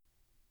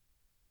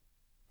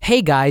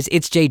Hey guys,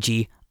 it's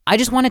JG. I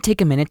just want to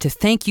take a minute to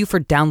thank you for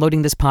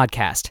downloading this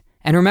podcast.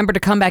 And remember to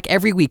come back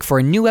every week for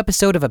a new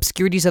episode of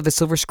Obscurities of the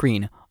Silver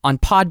Screen on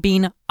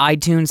Podbean,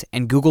 iTunes,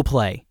 and Google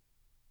Play.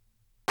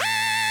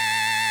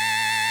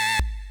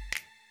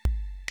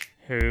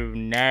 Who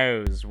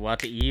knows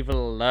what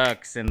evil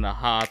lurks in the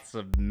hearts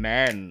of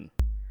men?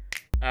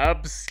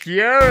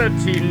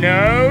 Obscurity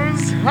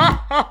knows!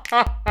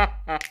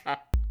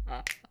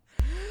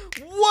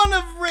 One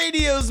of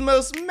radio's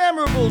most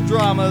memorable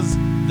dramas,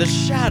 The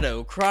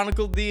Shadow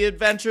chronicled the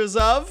adventures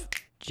of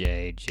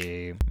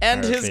JG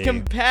and Murphy, his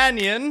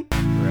companion,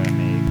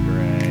 Remy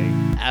Gray.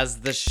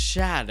 as the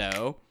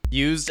Shadow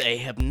used a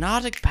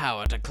hypnotic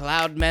power to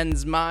cloud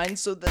men's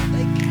minds so that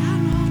they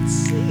cannot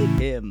see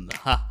him.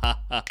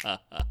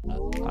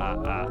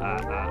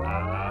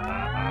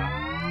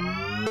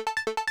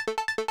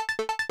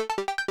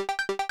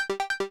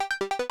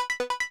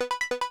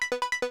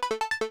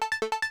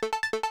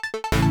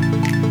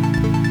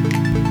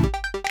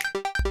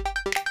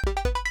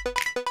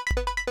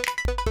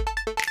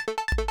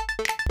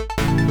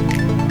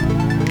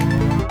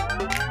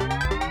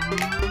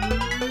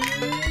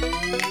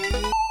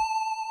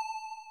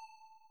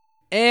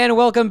 And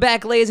welcome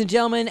back, ladies and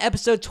gentlemen,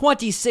 episode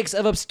 26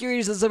 of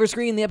Obscurities of the Silver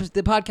Screen, the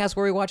podcast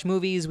where we watch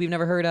movies we've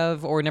never heard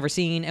of or never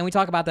seen, and we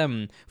talk about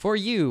them for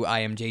you. I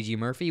am JG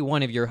Murphy,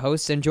 one of your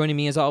hosts, and joining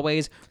me as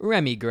always,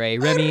 Remy Gray.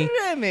 Remy,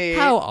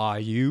 how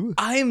are you?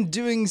 I am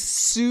doing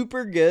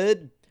super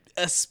good,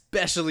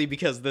 especially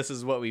because this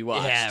is what we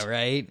watched. Yeah,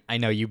 right? I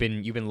know you've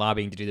been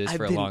lobbying to do this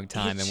for a long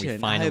time, and we itching.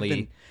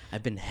 finally...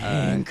 I've been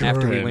hankering.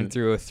 after we went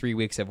through 3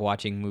 weeks of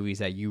watching movies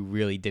that you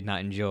really did not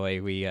enjoy,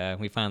 we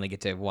finally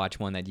get to watch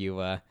one that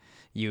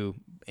you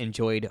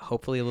enjoyed,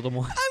 hopefully a little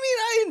more. I mean,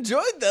 I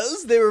enjoyed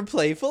those. They were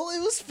playful. It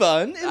was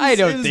fun. I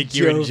don't think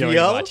you enjoyed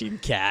jovial. watching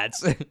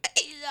Cats.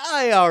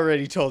 I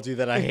already told you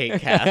that I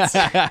hate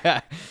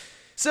cats.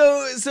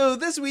 So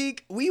this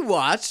week we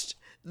watched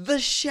The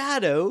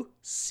Shadow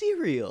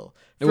serial.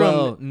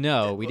 Well,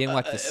 no, we didn't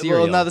watch the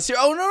serial. Well, not the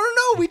serial.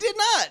 Oh, no, we did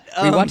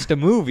not. We watched a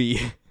movie.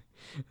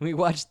 We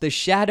watched The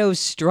Shadow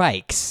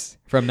Strikes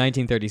from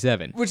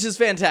 1937. Which is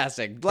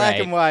fantastic. Black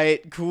Right. and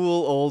white,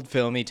 cool, old,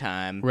 filmy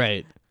time.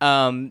 Right.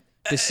 The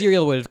The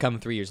serial would have come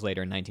 3 years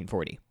later in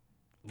 1940.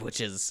 which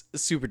is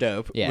super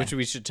dope. Yeah. Which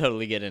we should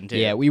totally get into.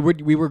 Yeah, we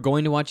were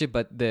going to watch it,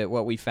 but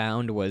what we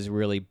found was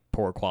really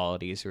poor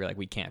quality, so we were like,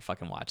 we can't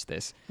fucking watch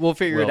this. We'll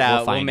figure it out.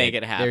 We'll find make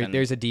it happen.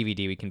 There's a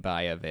DVD we can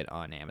buy of it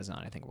on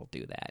Amazon. I think we'll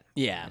do that.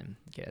 Yeah. And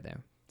get it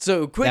there.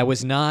 So quick. That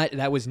was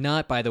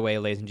not, by the way,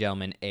 ladies and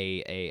gentlemen,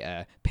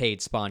 a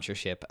paid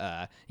sponsorship,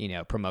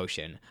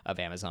 promotion of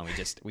Amazon.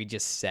 We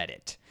just said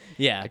it.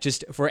 Yeah.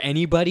 Just for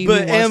anybody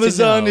But who wants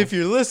Amazon, to know. if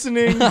you're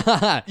listening,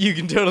 you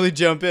can totally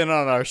jump in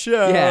on our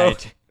show. Yeah.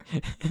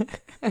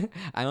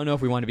 I don't know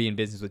if we want to be in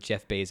business with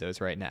Jeff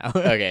Bezos right now.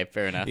 Okay,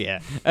 fair enough. Yeah.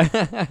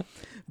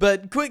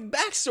 But quick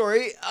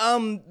backstory,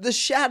 The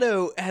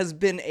Shadow has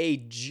been a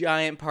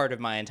giant part of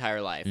my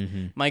entire life.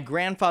 Mm-hmm. My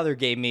grandfather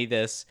gave me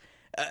this.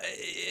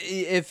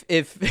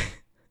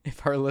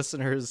 If our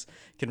listeners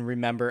can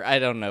remember, I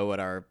don't know what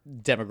our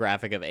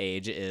demographic of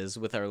age is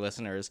with our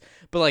listeners,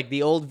 but like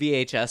the old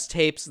VHS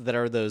tapes that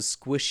are those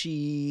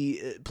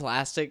squishy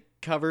plastic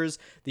covers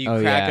that you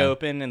crack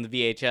open and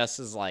the VHS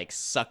is like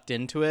sucked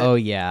into it. Oh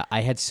yeah, I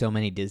had so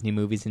many Disney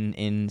movies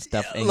in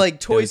stuff. And like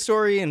Toy those-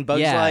 Story and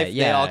Bugs Yeah, Life, they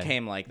yeah. all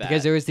came like that.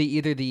 Because there was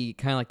either the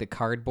kind of like the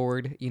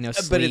cardboard,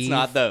 sleeve. But it's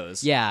not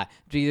those. Yeah,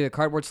 either the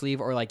cardboard sleeve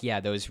or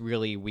those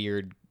really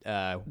weird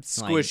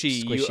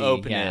Squishy, you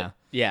open it.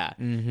 Yeah.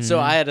 Mm-hmm. So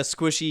I had a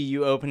squishy,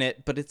 you open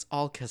it, but it's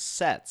all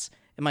cassettes.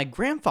 And my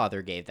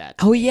grandfather gave that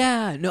to Oh me.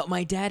 yeah, no,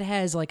 my dad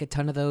has like a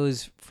ton of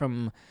those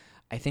from,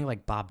 I think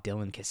like Bob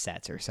Dylan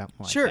cassettes or something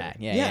like Sure. that.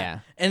 Yeah.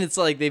 And it's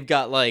like they've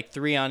got like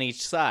 3 on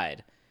each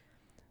side.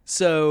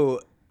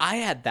 So I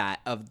had that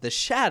of The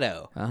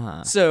Shadow.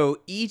 Uh-huh. So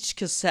each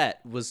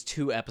cassette was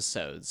 2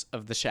 episodes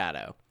of The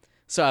Shadow.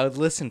 So I would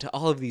listen to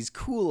all of these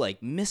cool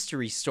like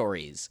mystery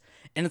stories.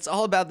 And it's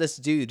all about this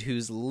dude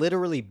who's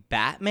literally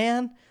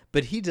Batman,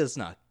 but he does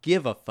not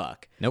give a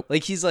fuck. Nope.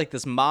 Like he's like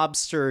this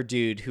mobster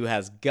dude who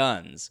has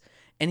guns.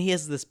 And he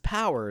has this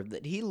power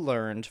that he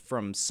learned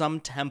from some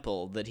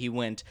temple that he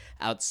went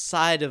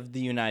outside of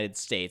the United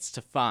States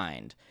to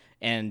find.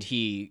 And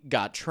he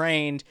got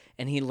trained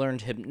and he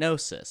learned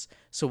hypnosis.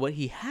 So what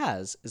he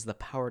has is the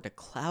power to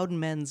cloud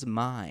men's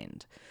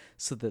mind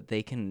so that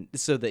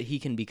he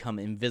can become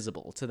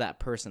invisible to that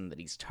person that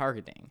he's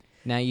targeting.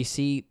 Now you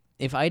see,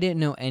 if I didn't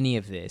know any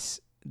of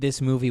this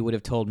movie would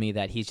have told me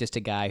that he's just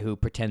a guy who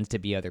pretends to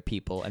be other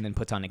people and then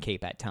puts on a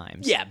cape at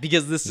times. Yeah,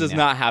 because this does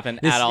not happen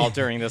at all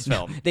during this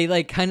film. They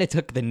like kind of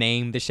took the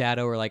name, The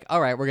Shadow. We're like,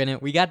 all right,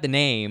 we got the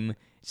name,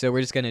 so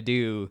we're just gonna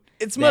do.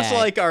 It's much that.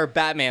 like our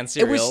Batman It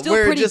serial. was still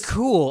where pretty just,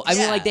 cool. I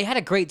mean, Yeah. like they had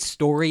a great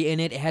story in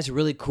it. It has a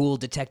really cool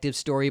detective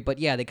story, but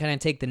yeah, they kind of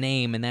take the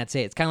name and that's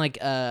it. It's kind of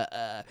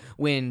like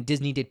when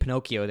Disney did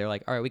Pinocchio. They're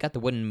like, all right, we got the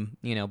wooden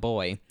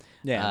Boy.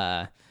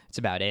 Yeah. It's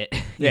about it.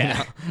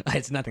 Yeah.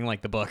 It's nothing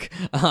like the book.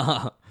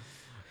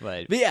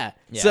 But yeah.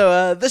 Yeah.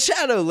 So The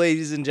Shadow,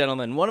 ladies and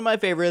gentlemen, one of my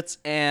favorites,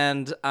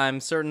 and I'm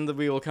certain that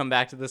we will come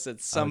back to this at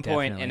some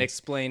point and definitely.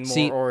 explain more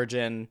See-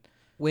 origin.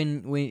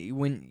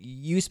 when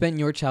you spent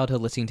your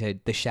childhood listening to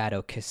the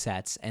Shadow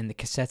cassettes, and the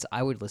cassettes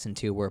I would listen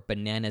to were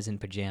Bananas in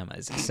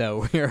Pajamas,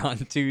 so we're on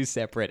two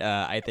separate,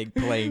 I think,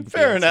 playing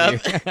Fair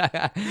fields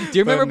here. Do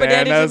you remember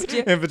Bananas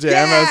in Pajamas?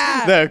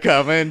 Yeah! They're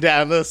coming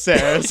down the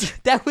stairs.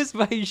 That was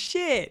my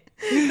shit.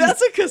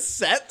 That's a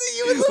cassette that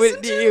you would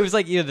listen to? It was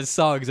like the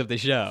songs of the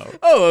show.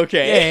 Oh,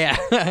 okay.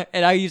 Yeah.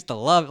 And I used to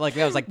love it. Like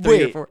that was like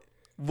 3 or Wait, 4.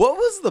 what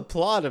was the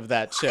plot of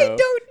that show? I don't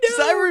know. 'Cause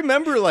I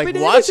remember Bananas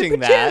in watching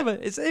that.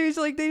 Pajamas. It's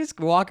like they just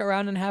walk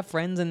around and have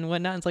friends and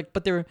whatnot. It's like,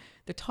 but they're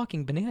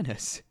talking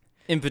bananas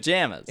In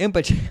pajamas. in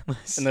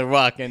pajamas. And they're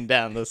walking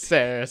down the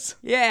stairs.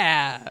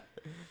 Yeah.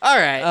 All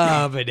right.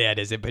 Oh,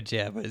 bananas in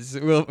pajamas.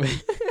 Well,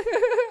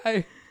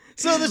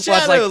 So The watched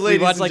Shadow, we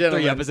ladies watched and like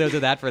gentlemen. 3 episodes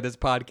of that for this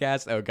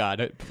podcast. Oh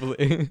God.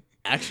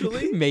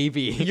 Actually,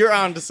 Maybe you're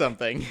onto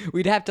something.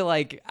 we'd have to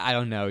I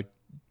don't know,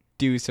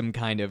 do some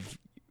kind of.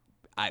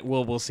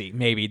 We'll see.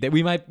 Maybe that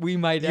we might. Have You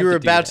were to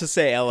do about that. to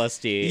say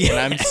LSD, and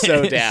I'm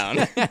so down.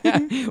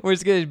 We're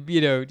just gonna,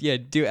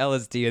 do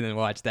LSD and then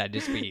watch that.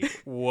 Just be,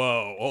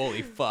 whoa,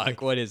 holy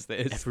fuck, what is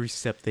this? Every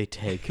step they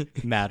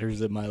take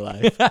matters in my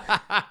life.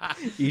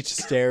 Each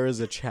stair is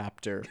a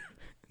chapter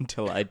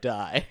until I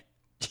die.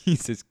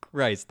 Jesus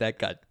Christ, that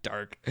got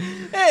dark.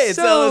 Hey, it's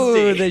so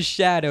LSD. the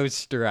Shadow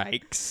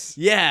strikes.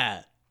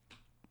 Yeah.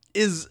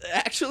 Is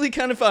actually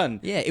kind of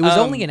fun. Yeah, it was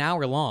only an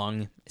hour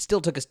long. It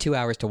still took us 2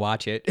 hours to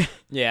watch it.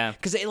 Yeah.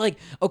 Because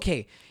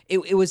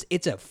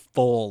it's a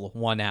full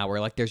 1 hour.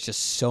 Like there's just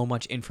so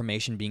much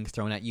information being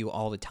thrown at you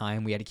all the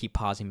time. We had to keep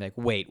pausing, and be like,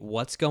 wait,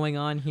 what's going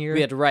on here?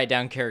 We had to write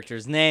down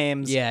characters'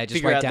 names. Yeah, just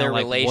figure write out down their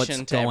like relation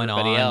what's to going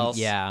everybody on. else.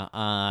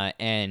 Yeah,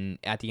 and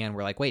at the end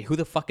we're like, wait, who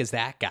the fuck is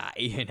that guy?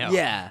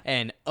 Yeah.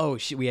 And oh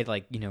shit, we had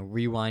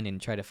rewind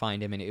and try to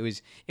find him, and it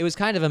was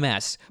kind of a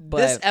mess. But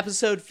This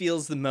episode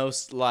feels the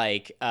most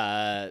like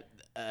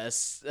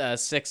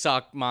Six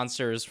Sock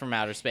Monsters from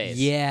Outer Space.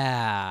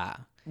 yeah.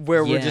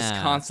 Where we're just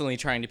Yeah. constantly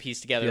trying to piece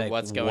together Like,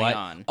 what's going what?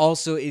 on.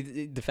 Also,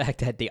 the fact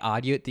that the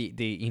audio,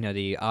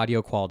 the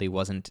audio quality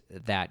wasn't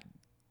that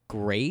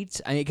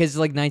great. I mean, because it's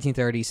like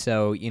 1930s,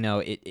 so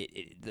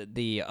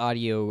the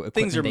audio equipment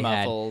Things are they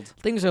had- muffled.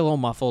 things are a little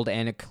muffled,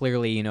 and it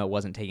clearly it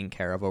wasn't taken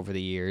care of over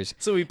the years.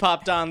 So we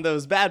popped on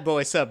those bad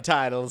boy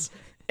subtitles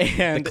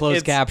and The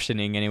closed it's,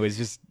 captioning, and it was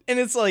just and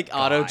it's like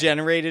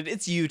auto-generated.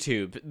 It's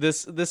YouTube.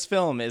 This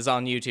film is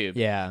on YouTube.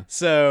 yeah.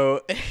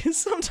 So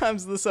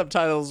sometimes the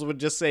subtitles would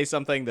just say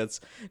something that's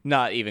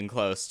not even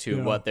close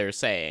to what they're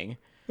saying.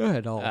 Not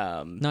at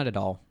all. Not at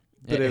all.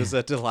 But it was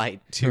a delight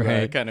to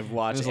Right. kind of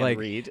watch It was and like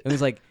read. it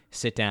was like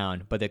sit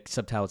down, but the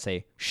subtitle would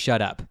say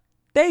 "Shut up."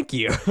 Thank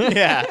you.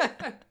 Yeah.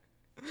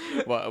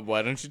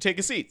 Why don't you take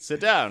a seat?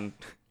 Sit down.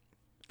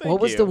 What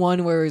was you. the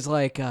one where it was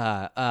like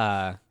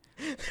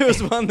There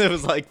was one that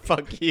was like,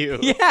 fuck you.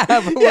 yeah,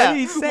 but what Yeah, did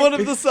he say? one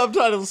of the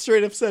subtitles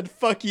straight up said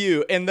 "fuck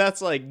you," and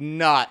that's like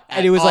not.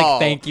 And it was like all.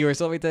 "Thank you" or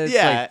something like that. It's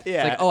Yeah, like, it's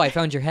yeah. like, oh, I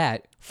found your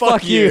hat.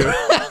 Fuck you.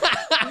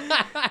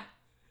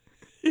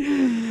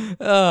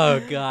 Oh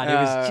God, it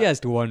was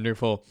just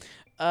wonderful.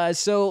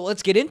 So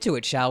let's get into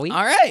it, shall we?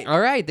 All right. All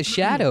right. The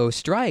Shadow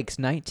strikes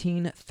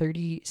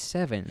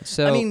 1937.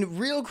 So I mean,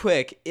 real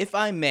quick, if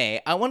I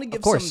may, I want to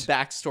give some course.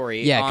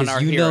 backstory yeah, on our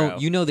because hero.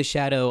 you know the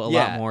Shadow a Yeah.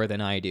 lot more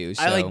than I do.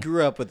 So I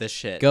grew up with this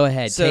shit. go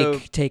ahead, So,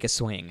 take a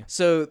swing.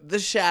 So the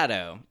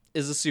Shadow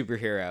is a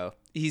superhero.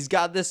 He's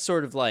got this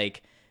sort of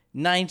like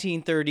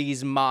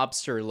 1930s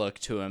mobster look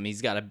to him.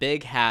 He's got a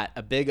big hat,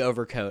 a big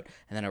overcoat,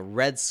 and then a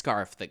red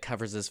scarf that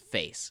covers his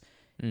face.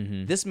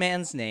 Mm-hmm. This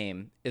man's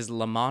name is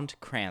Lamont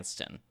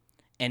Cranston,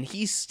 and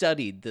he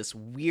studied this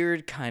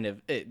weird kind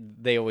of.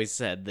 They always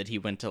said that he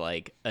went to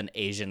like an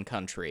Asian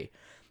country,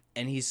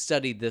 and he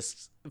studied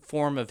this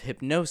form of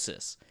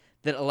hypnosis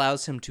that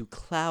allows him to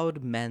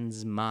cloud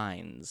men's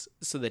minds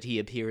so that he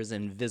appears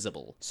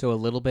invisible. So a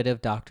little bit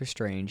of Doctor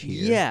Strange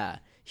here. Yeah.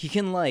 He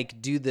can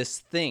like do this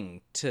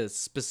thing to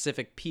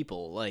specific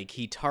people. Like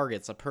he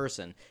targets a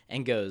person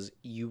and goes,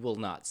 "You will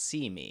not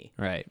see me."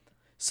 Right.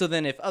 So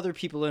then if other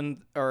people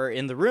are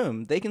in the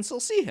room, they can still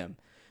see him.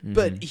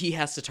 But he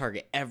has to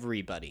target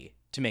everybody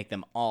to make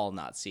them all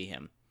not see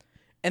him.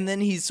 And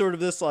then he's sort of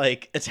this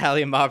like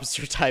Italian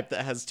mobster type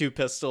that has 2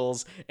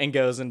 pistols and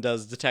goes and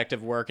does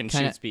detective work and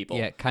shoots people.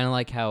 Yeah, kind of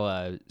like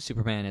how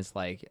Superman is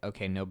like,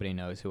 okay, nobody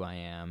knows who I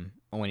am.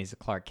 When he's a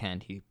Clark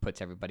Kent, he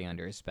puts everybody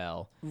under a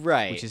spell.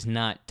 Right. Which is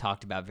not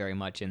talked about very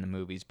much in the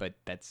movies, but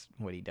that's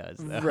what he does.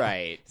 Though.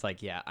 Right. It's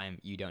like, yeah,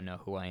 you don't know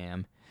who I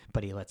am,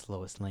 but he lets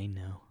Lois Lane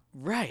know.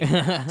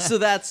 Right. So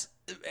that's,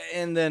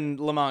 and then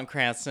Lamont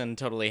Cranston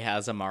totally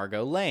has a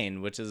Margot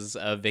Lane, which is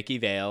a Vicky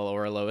Vale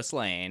or a Lois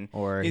Lane.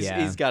 Or,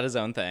 he's got his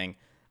own thing.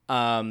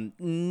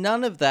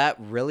 None of that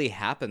really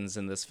happens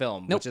in this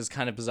film, Nope. which is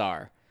kind of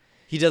bizarre.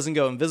 He doesn't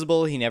go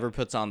invisible. He never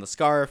puts on the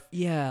scarf.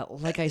 Yeah,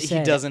 like I said,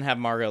 He doesn't have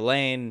Margot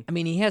Lane. I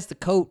mean, he has the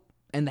coat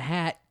and the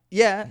hat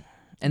Yeah.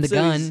 and the So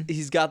gun.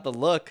 He's got the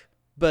look,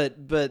 but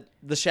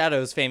the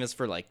Shadow is famous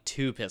for like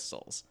 2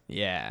 pistols.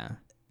 Yeah.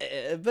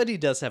 But he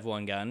does have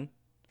one gun.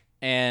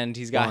 And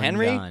he's got One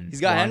Henry. gun.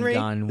 He's got One Henry,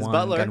 gun, his one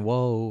butler. Gun.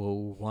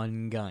 Whoa,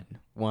 one gun.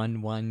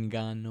 One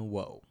gun.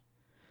 Whoa.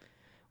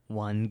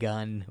 One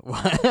gun.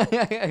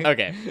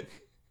 Okay.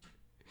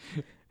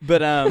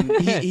 But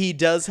he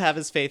does have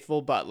his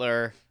faithful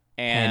butler,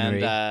 and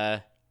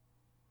Henry.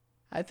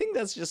 I think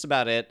that's just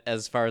about it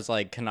as far as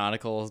like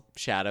canonical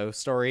Shadow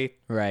story.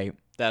 Right.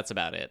 That's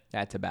about it.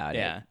 That's about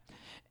Yeah.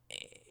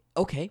 it.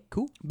 Okay,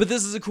 cool. But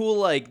this is a cool,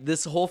 like,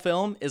 this whole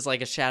film is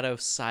like a Shadow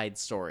side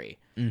story.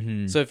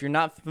 Mm-hmm. So if you're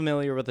not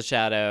familiar with the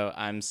Shadow,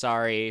 I'm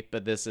sorry,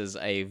 but this is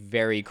a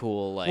very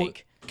cool,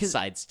 like,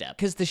 sidestep.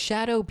 Because the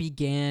Shadow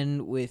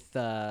began with,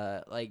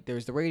 like,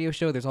 there's the radio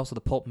show, there's also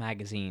the Pulp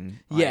magazine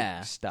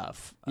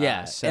stuff.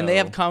 Yeah, and they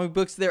have comic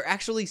books. They're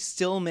actually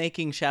still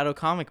making Shadow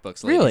comic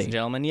books, ladies Really? and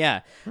gentlemen. Yeah.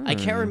 I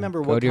can't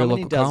remember Go what to your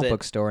company local does comic it.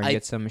 book store and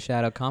get some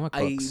Shadow comic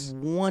I books.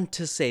 want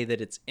to say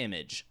that it's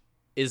Image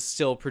is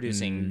still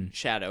producing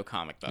Shadow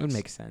comic books. It would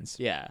make sense.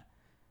 Yeah.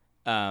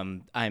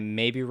 I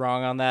may be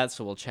wrong on that,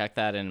 so we'll check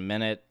that in a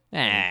minute.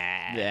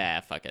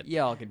 Yeah, fuck it.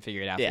 Y'all can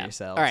figure it out for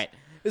yourselves. All right.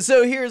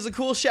 So here's a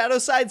cool Shadow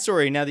side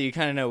story now that you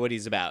kind of know what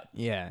he's about.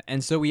 Yeah,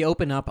 and so we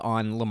open up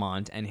on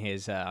Lamont and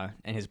his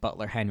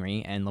butler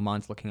Henry, and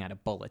Lamont's looking at a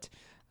bullet.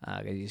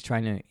 He's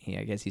trying to,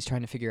 I guess he's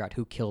trying to figure out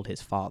who killed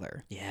his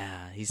father.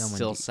 Yeah, he's Someone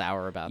still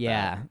sour about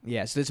that.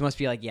 Yeah. So this must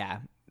be like,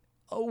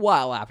 a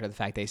while after the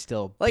fact they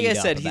still Like beat I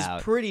said, up he's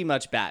about. pretty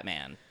much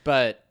Batman,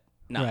 but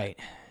not. Right.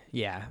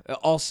 Yeah.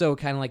 Also,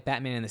 kind of like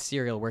Batman in the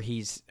serial, where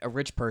he's a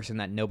rich person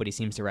that nobody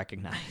seems to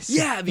recognize.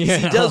 Yeah,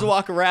 because he does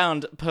walk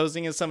around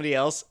posing as somebody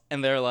else,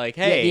 and they're like,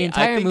 "Hey, the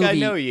entire I think movie, I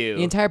know you."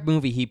 The entire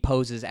movie, he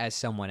poses as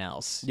someone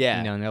else. Yeah.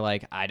 You know, and they're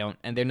like, I don't,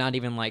 and they're not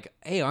even like,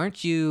 hey,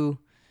 aren't you?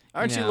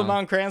 Aren't you know,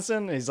 Lamont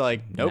Cranston? He's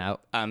like, "Nope, No.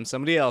 I'm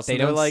somebody else." They And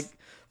they're don't like,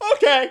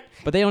 "Okay."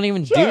 But they don't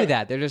even Sure. do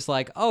that. They're just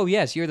like, oh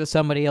yes, you're the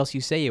somebody else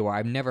you say you are.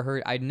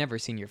 I'd never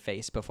seen your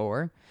face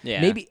before. Yeah.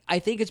 Maybe I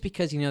think it's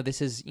because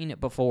this is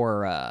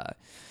before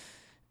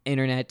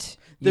internet.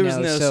 There was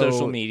no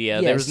social media.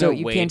 Yeah, There was so no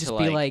you way can't to, just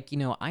be like,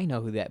 I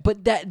know who that.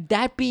 But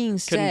that being Couldn't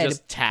said,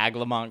 just tag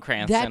Lamont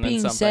Cranston. that being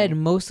in something. said,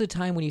 most of the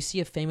time when you see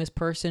a famous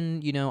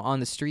person, on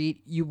the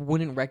street, you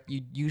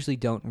usually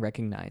don't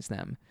recognize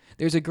them.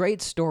 There's a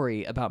great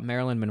story about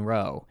Marilyn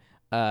Monroe,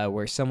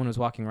 where someone was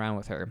walking around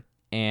with her,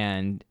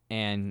 and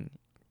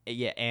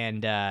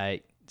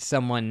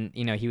someone,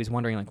 he was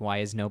wondering like, why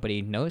is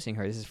nobody noticing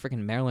her? This is freaking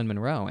Marilyn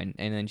Monroe, and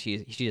then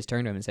she just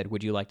turned to him and said,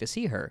 "Would you like to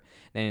see her?"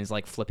 Then it's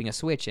like flipping a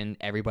switch, and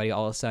everybody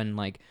all of a sudden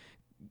like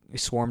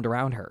swarmed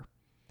around her.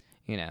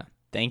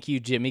 Thank you,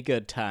 Jimmy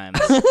Goodtimes.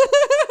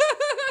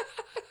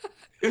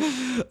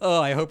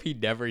 Oh, I hope he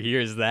never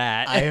hears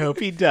that. I hope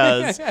he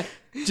does.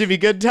 Jimmy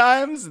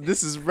Goodtimes,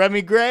 this is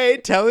Remy Gray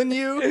telling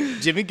you,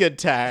 Jimmy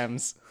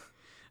Goodtimes.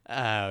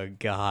 Oh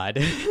God.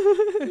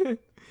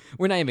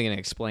 We're not even gonna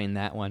explain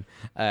that one.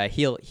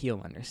 He'll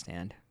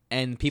understand,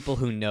 and people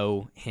who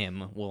know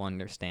him will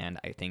understand,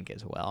 I think,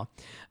 as well.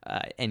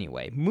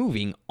 Anyway,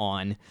 moving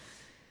on.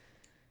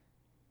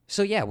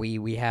 So yeah,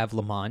 we have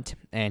Lamont,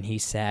 and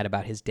he's sad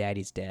about his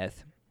daddy's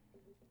death,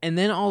 and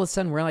then all of a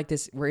sudden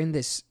we're in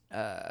this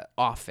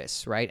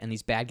office, right? And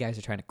these bad guys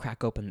are trying to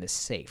crack open this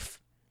safe.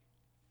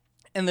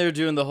 And they're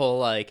doing the whole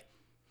like,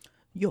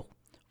 yo,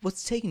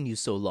 what's taking you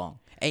so long?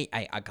 Hey,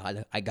 I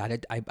gotta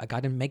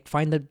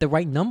find the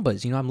right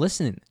numbers. I'm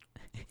listening.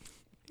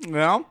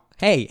 Well,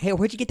 Hey,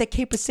 where'd you get that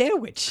caper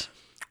sandwich?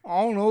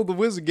 I don't know. The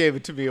wizard gave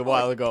it to me a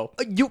while ago.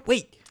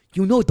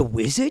 You know the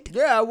wizard?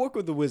 Yeah, I work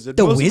with the wizard.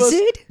 The Most of us-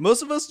 wizard?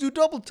 most of us do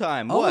double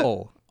time.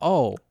 What?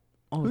 Oh.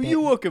 Who you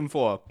working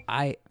for?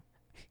 I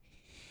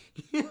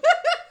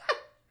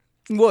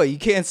What, you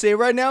can't say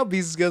right now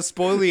because it's going to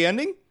spoil the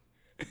ending?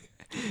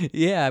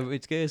 yeah,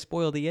 it's gonna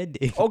spoil the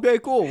ending. Okay,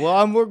 cool. Well,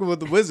 I'm working with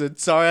the wizard.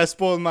 Sorry I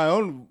spoiled my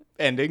own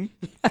ending.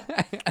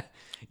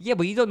 Yeah,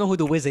 but you don't know who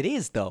the wizard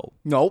is, though.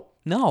 Nope.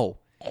 No,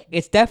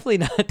 it's definitely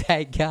not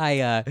that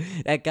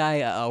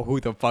guy. Who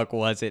the fuck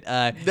was it?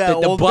 The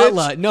old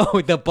butler. bitch? No,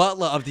 the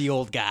butler of the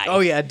old guy. Oh,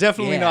 yeah,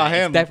 definitely not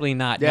him. It's definitely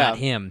not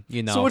him.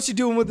 So what you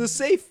doing with this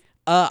safe?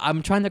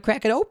 I'm trying to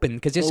crack it open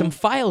because there's some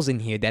files in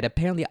here that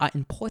apparently are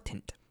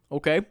important.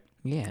 Okay.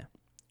 Yeah.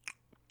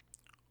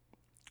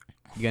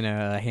 You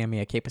gonna hand me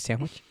a caper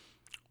sandwich?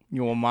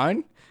 You want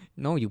mine?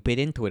 No, you bit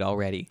into it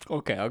already.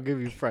 Okay, I'll give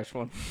you a fresh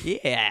one.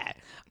 Yeah.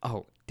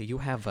 Oh, do you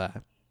have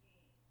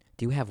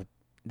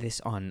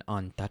this on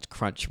Dutch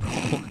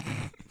Crunchyroll?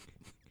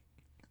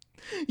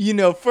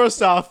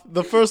 First off,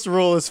 the first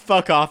rule is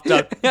fuck off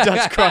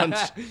Dutch Crunch.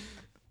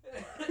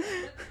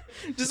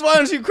 Just why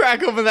don't you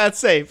crack open that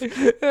safe?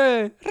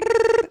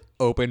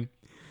 Open.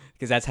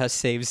 Because that's how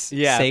safes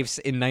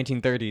in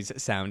 1930s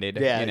sounded.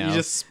 Yeah, you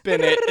just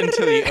spin it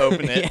until you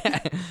open it.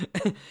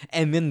 Yeah.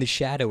 And then the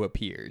shadow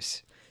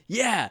appears.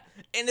 Yeah,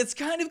 and it's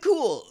kind of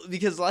cool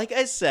because, like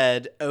I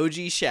said, OG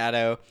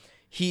Shadow,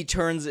 he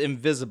turns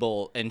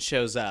invisible and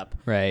shows up.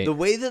 Right. The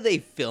way that they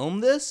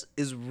film this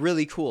is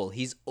really cool.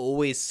 He's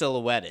always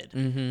silhouetted.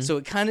 Mm-hmm. So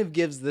it kind of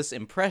gives this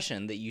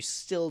impression that you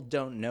still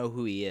don't know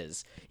who he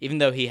is, even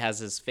though he has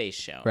his face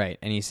shown. Right.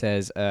 And he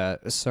says,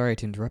 sorry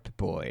to interrupt,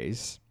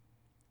 boys.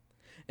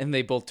 And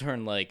they both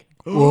turn like,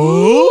 And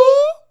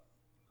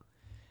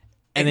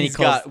then he he's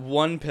calls- got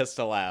one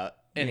pistol out.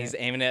 And he's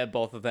aiming it at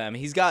both of them.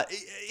 He's got,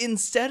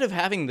 instead of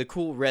having the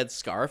cool red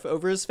scarf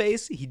over his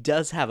face, he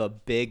does have a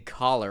big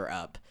collar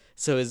up.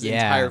 So his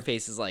entire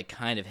face is like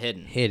kind of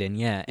hidden.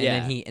 Yeah. And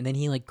Yeah. then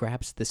he like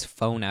grabs this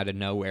phone out of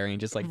nowhere and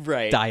just like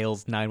Right.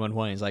 dials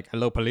 911. He's like,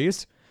 "Hello,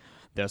 police.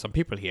 There are some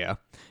people here,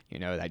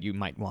 that you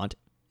might want."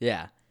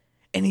 Yeah.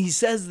 And he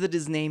says that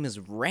his name is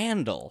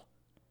Randall.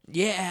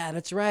 Yeah,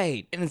 that's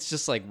right. And it's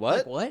just like, what?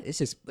 Like, what? It's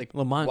just like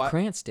Lamont what?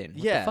 Cranston.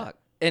 What Yeah. the fuck?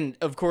 And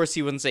of course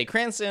he wouldn't say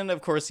Cranston.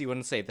 Of course he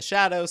wouldn't say the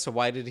Shadow. So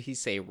why did he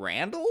say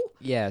Randall?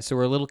 Yeah, so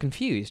we're a little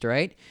confused,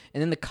 right?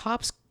 And then the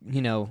cops,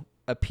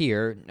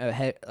 appear,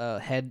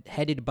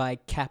 headed by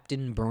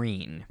Captain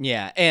Breen.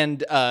 Yeah.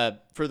 And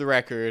for the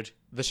record,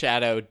 the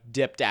Shadow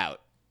dipped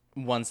out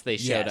once they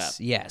showed up.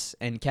 Yes.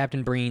 And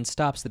Captain Breen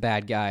stops the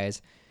bad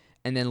guys,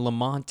 and then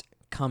Lamont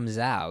comes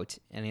out,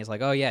 and he's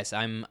like, "Oh yes,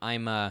 I'm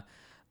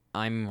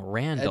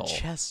Randall,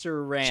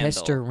 Chester Randall.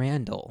 Chester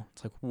Randall."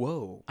 It's like,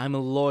 whoa. I'm a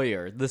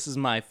lawyer. This is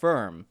my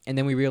firm. And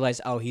then we realize,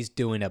 oh, he's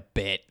doing a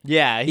bit.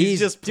 Yeah, he's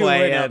just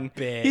doing a playing.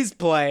 bit. He's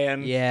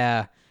playing.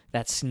 Yeah,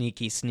 that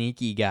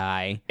sneaky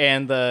guy.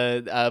 And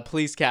the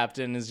police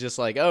captain is just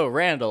like, "Oh,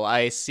 Randall,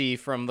 I see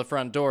from the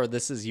front door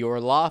this is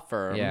your law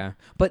firm." Yeah,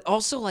 but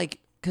also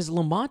like, because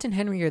Lamont and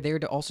Henry are there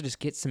to also just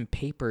get some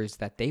papers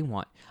that they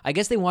want. I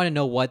guess they want to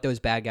know what those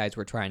bad guys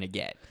were trying to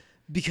get.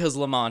 Because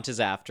Lamont is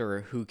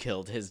after who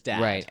killed his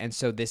dad. Right, and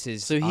so this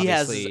is So he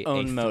has obviously his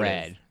own a motive.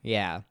 thread.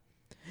 Yeah.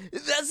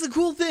 That's the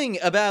cool thing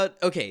about...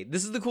 Okay,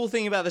 this is the cool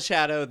thing about the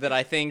Shadow that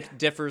I think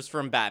differs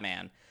from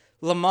Batman.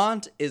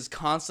 Lamont is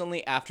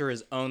constantly after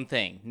his own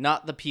thing,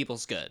 not the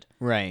people's good.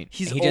 Right.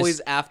 He's He always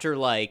just, after,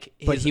 like,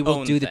 his but he will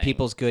own do the thing.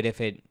 people's good if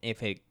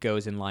it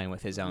goes in line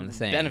with his own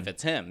thing.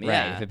 Benefits him, Right,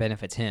 yeah. if it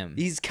benefits him.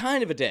 He's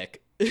kind of a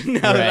dick,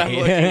 now that I'm Right.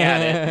 looking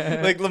at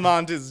it. Like,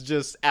 Lamont is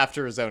just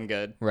after his own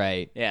good.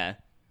 Right. Yeah.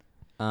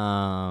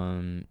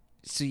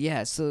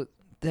 So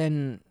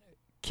then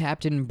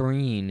Captain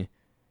Breen.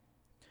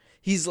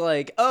 He's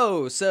like,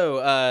 "Oh, so,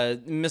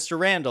 Mr.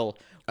 Randall,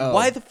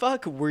 why the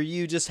fuck were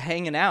you just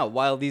hanging out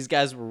while these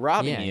guys were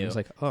robbing Yeah, you?" he's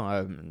like,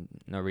 "Oh,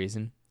 no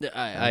reason."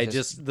 I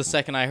just, the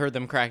second I heard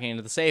them cracking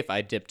into the safe,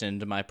 I dipped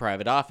into my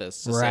private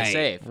office to stay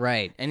safe.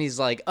 Right. And he's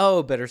like,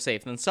 "Oh, better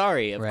safe than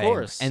sorry, of Right.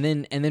 course." And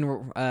then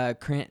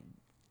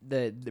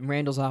the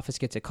Randall's office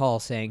gets a call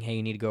saying, "Hey,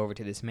 you need to go over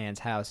to this man's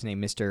house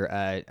named Mr.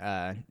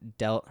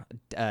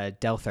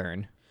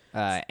 Delthorn."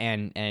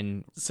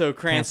 And so Cranston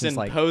Cranston's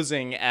like-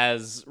 posing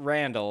as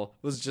Randall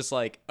was just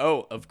like,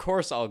 "Oh, of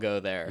course I'll go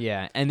there."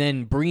 yeah, and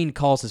then Breen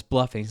calls his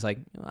bluff, and he's like,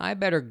 "I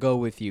better go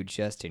with you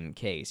just in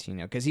case,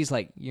 because he's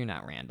like, you're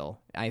not Randall.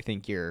 I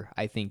think you're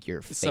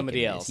faking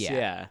Somebody this." else,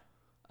 yeah.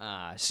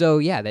 So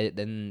yeah,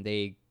 then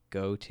they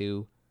go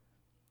to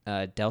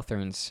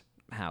Delthorn's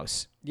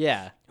house,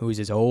 Yeah. who's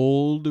this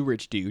old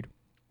rich dude,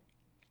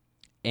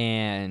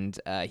 and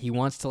he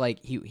wants to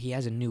he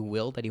has a new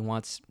will that he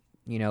wants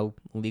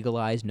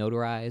legalized,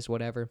 notarized,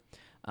 whatever,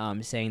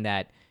 saying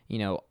that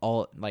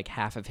all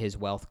half of his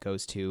wealth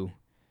goes to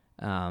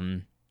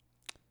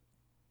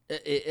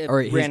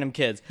or his- random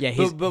kids. yeah,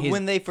 but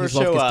when they first his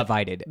wealth show gets up,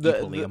 divided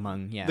equally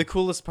among the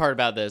coolest part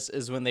about this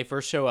is when they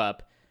first show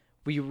up,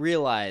 we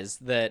realize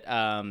that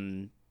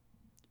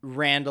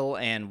Randall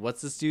and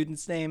what's the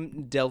student's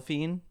name?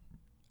 Delphine?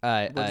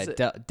 is it?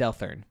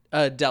 Delthorn.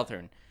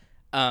 Delthorn.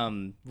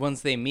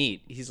 Once they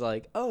meet, he's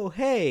like, "Oh,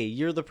 hey,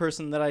 you're the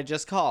person that I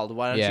just called.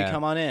 Why don't you Yeah.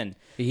 come on in?"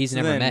 He's So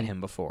never then- met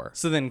him before.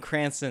 So then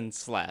Cranston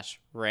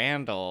 /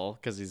 Randall,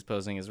 because he's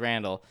posing as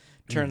Randall,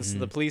 turns to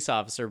the police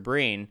officer,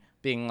 Breen,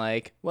 being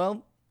like,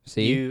 "Well,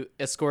 See? you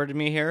escorted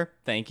me here.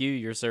 Thank you.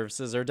 Your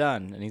services are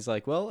done." And he's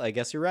like, "Well, I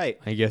guess you're right."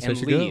 I guess I and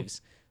should go.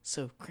 leaves.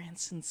 So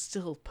Cranston's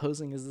still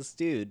posing as this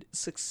dude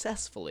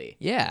successfully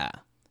Yeah.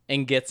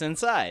 and gets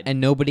inside. And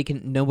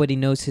nobody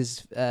knows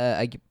his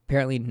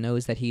apparently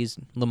knows that he's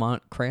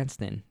Lamont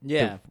Cranston,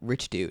 Yeah. the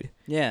rich dude.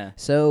 yeah.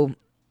 So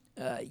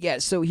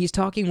so he's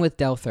talking with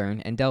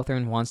Delthorn, and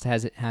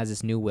Delthorn has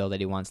this new will that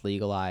he wants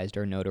legalized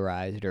or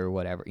notarized or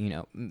whatever,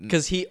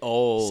 Because he's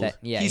old.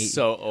 He's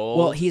so old.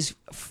 Well, he's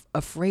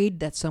afraid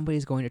that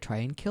somebody's going to try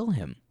and kill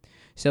him.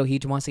 So he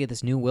wants to get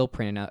this new will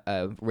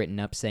written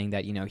up saying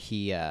that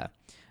he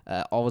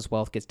all his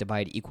wealth gets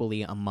divided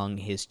equally among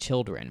his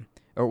children,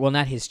 or well,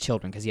 not his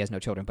children because he has no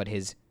children, but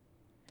his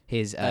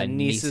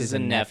nieces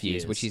and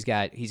nephews, which he's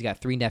got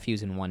 3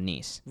 nephews and 1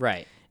 niece.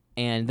 Right.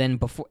 And then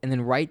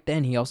right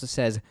then he also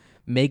says,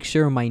 "Make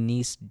sure my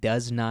niece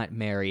does not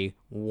marry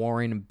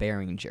Warren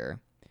Beringer."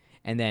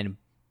 And then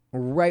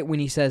right when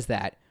he says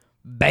that,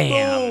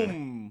 bam,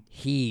 Boom!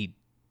 he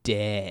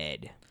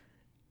dead.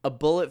 A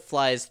bullet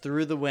flies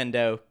through the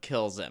window,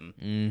 kills him.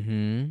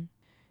 Mm-hmm.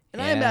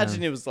 And I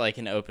imagine it was like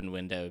an open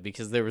window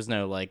because there was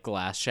no like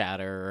glass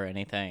shatter or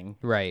anything.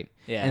 Right.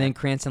 Yeah. And then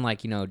Cranston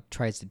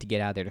tries to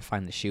get out there to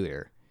find the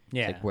shooter.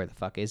 Yeah. It's like, where the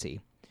fuck is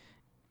he?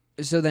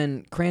 So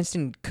then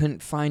Cranston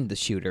couldn't find the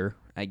shooter,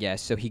 I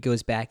guess. So he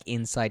goes back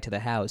inside to the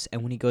house,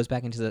 and when he goes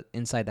back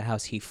inside the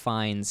house, he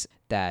finds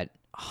that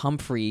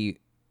Humphrey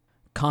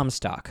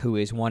Comstock, who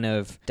is one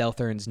of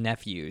Delthorn's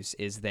nephews,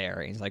 is there.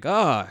 And he's like,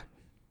 "Oh,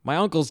 my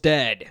uncle's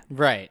dead."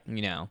 Right.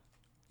 You know.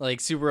 Like,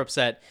 super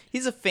upset.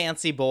 He's a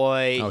fancy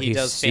boy. Oh, he he's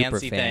does super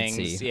fancy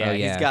fancy. things. Yeah, Oh,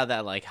 yeah. he's got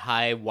that, like,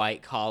 high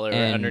white collar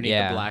underneath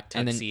the black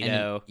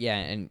tuxedo.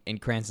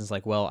 And Cranston's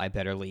like, "Well, I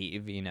better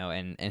leave," you know,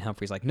 and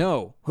Humphrey's like,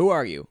 "No, who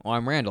are you?" "Oh,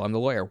 I'm Randall, I'm the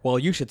lawyer." "Well,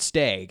 you should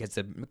stay, because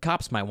the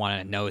cops might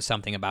want to know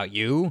something about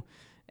you."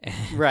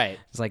 Right.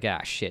 It's like,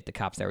 ah, shit, the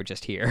cops that were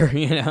just here,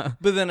 you know?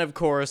 But then, of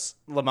course,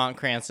 Lamont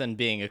Cranston,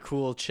 being a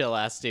cool,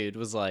 chill-ass dude,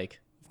 was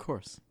like, of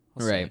course.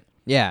 I'll stay." Right.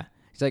 Yeah.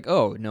 He's like,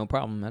 "Oh, no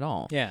problem at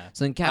all." Yeah.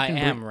 So then Captain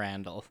I am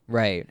Randall.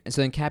 Right. And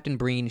so then Captain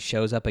Breen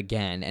shows up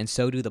again, and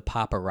so do the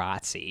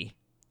paparazzi.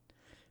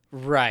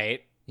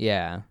 Right.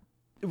 Yeah.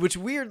 Which,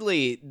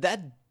 weirdly,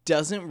 that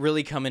doesn't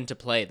really come into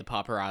play, the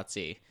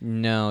paparazzi.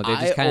 No, they're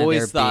I just kind of always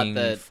there thought being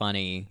that-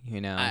 funny,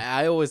 you know?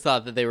 I always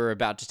thought that they were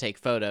about to take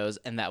photos,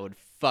 and that would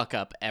fuck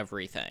up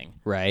everything.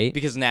 Right?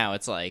 Because now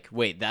it's like,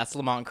 wait, that's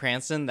Lamont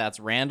Cranston, that's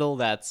Randall,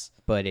 that's...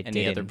 But it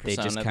any other didn't. They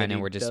just persona kind that of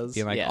he were just does?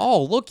 being like, Yeah.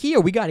 "Oh, look here,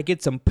 we got to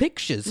get some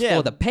pictures Yeah,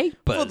 for the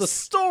papers. For the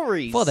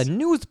stories. For the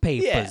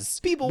newspapers. Yes,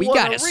 people we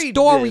wanna got a read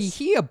story this."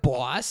 here,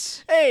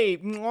 boss. Hey,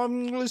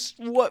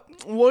 what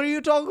are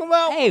you talking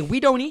about? Hey, we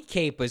don't eat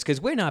capers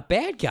because we're not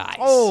bad guys.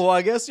 Oh,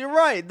 I guess you're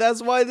right.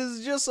 That's why this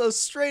is just a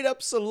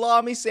straight-up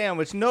salami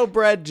sandwich. No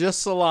bread,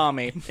 just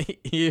salami.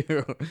 Ew.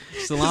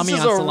 Salami This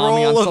on is a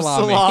salami roll on of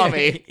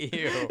salami. Ew.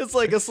 Ew. It's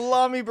like a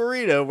salami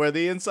burrito where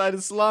the inside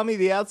is salami,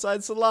 the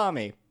outside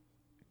salami.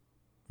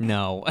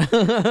 No.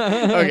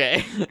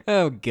 Okay.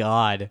 Oh,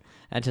 God.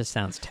 That just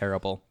sounds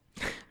terrible.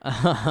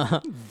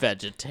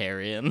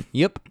 Vegetarian.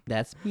 Yep,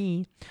 that's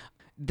me.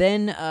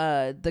 Then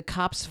the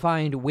cops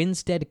find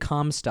Winstead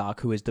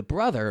Comstock, who is the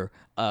brother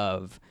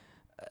of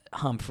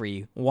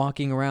Humphrey,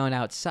 walking around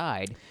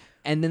outside.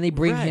 And then they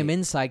bring him Right.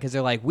 inside because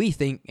they're like, "We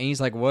think," and he's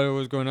like, "What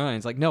was going on?" And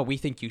he's like, "No, we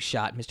think you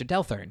shot Mr.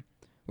 Delthorn.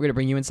 We're gonna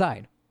bring you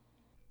inside."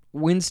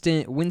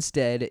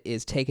 Winstead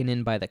is taken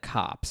in by the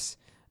cops.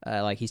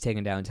 Like he's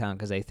taken downtown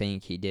because they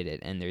think he did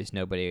it, and there's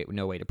no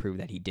way to prove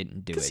that he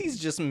didn't do it. Because he's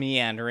just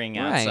meandering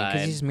Right, outside.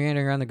 because he's just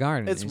meandering around the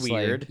garden. It's like-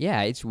 weird.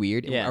 yeah, it's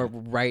weird. Yeah. Or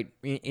right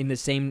in the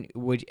same,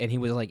 and he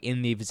was like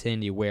in the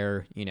vicinity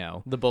where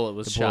the the bullet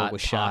was shot, bullet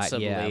was shot.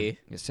 possibly.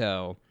 Yeah.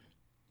 So,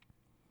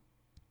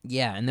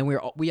 yeah, and then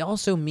we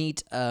also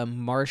meet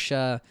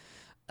Marcia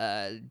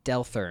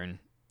Delthorn,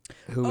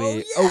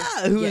 who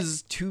who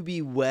is to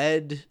be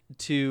wed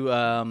to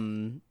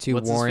what's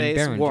his Warren face?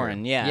 Berenger.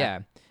 Warren, yeah.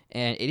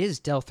 And it is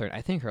Delthorn.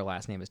 I think her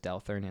last name is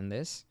Delthorn in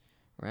this,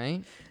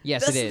 right?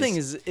 Yes, That's it is. the thing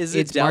is it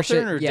It's Delthorn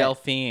Marcia- or yeah,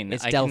 Delphine?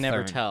 It's I Delthorn. can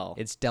never tell.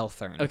 It's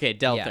Delthorn. Okay,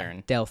 Delthorn.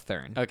 Yeah,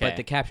 Delthorn. Okay. But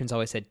the captions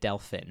always said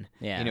Delphin.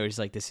 Yeah. It's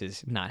like this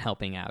is not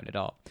helping out at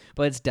all.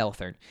 But it's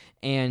Delthorn.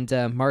 And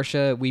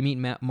Marcia, we meet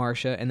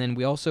Marcia, and then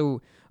we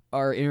also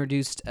are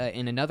introduced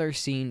in another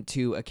scene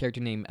to a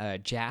character named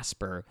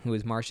Jasper, who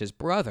is Marcia's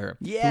brother,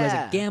 who has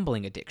Yeah. a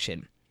gambling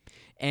addiction.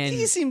 And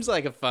He seems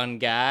like a fun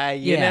guy,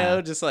 you Yeah.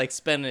 know, just like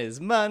spending his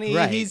money.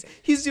 Right.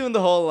 He's doing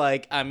the whole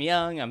like I'm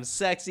young, I'm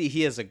sexy.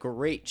 He has a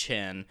great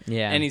chin.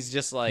 Yeah. And he's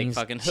just like He's-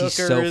 fucking he's hookers.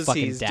 so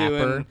fucking he's dapper.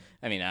 doing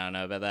I mean, I don't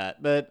know about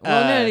that, but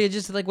well, no, it's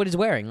just like what he's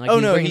wearing. Like Oh,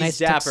 he's no, wearing a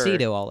he's nice dapper.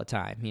 tuxedo all the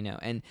time,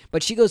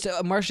 but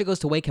Marcia goes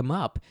to wake him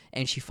up,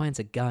 and she finds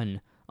a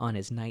gun on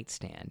his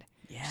nightstand.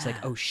 She's like,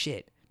 Yeah. "Oh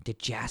shit, did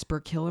Jasper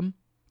kill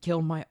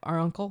our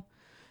uncle?"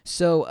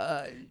 So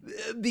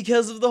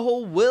because of the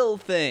whole will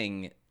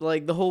thing.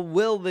 Like the whole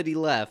will that he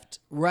left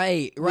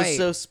right. was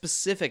so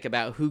specific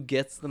about who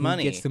gets the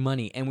money. Who gets the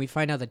money? And we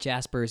find out that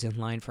Jasper is in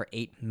line for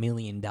 $8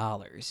 million.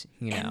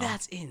 And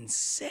that's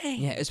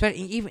insane. yeah,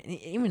 especially even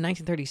in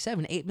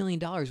 1937, $8 million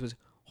was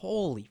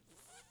holy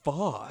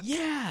fuck.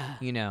 Yeah.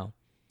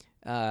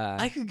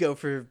 I could go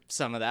for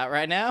some of that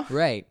right now.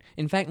 Right.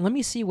 In fact, let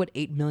me see what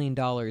 $8 million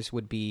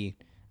would be,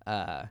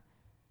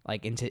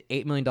 like into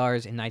 $8 million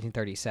in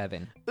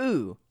 1937.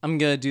 Ooh, I'm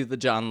gonna do the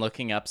John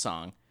looking up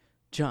song.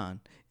 John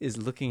is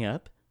looking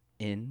up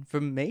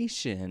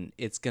information.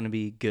 It's gonna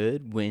be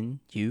good when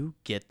you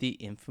get the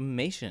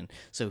information.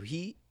 So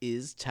he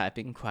is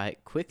typing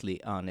quite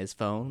quickly on his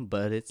phone,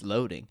 but it's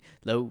loading,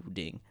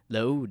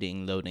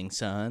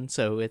 son.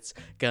 So it's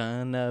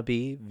gonna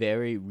be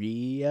very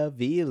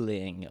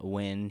revealing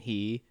when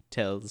he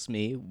tells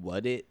me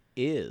what it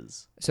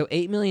is. So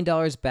 $8 million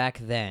back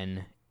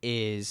then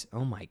is,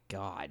 oh my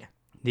God,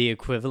 The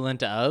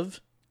equivalent of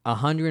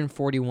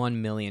 $141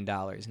 million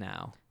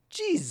now.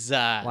 Jesus.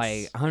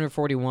 Like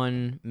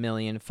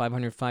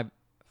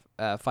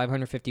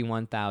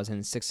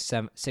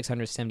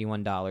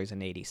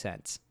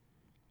 $551,551,671.80.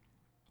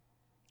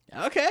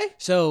 Okay.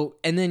 So,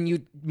 and then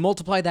you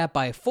multiply that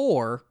by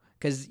 4,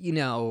 because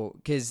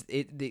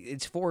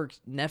it's 4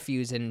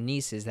 nephews and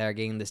nieces that are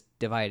getting this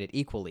divided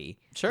equally.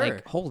 Sure.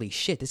 Like, holy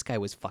shit, this guy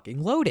was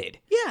fucking loaded.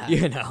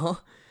 Yeah.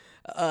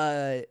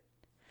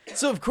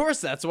 So of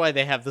course that's why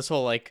they have this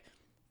whole like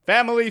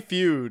family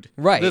feud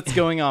Right. that's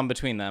going on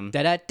between them.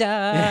 Da da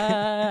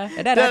da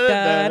da da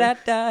da da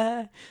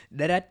da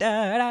da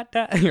da da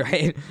da.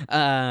 Right.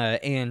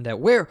 And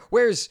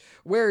where's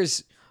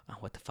Oh,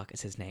 what the fuck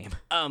is his name?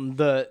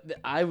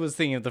 I was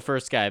thinking of the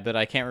first guy, but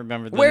I can't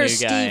remember the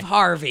Where's new guy. Steve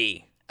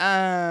Harvey?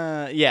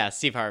 Yeah,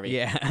 Steve Harvey.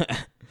 Yeah.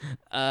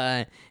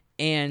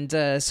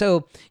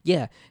 So,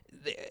 yeah,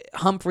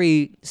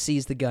 Humphrey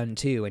sees the gun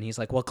too, and he's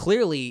like, well,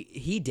 clearly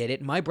he did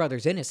it. My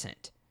brother's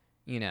innocent.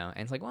 And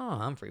it's like, well,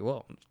 Humphrey,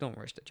 don't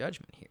rush to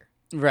judgment here.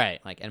 Right.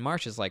 Like, and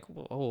Marcia's like,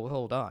 well,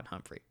 hold on,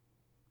 Humphrey.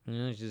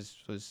 Let's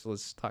talk this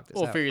out.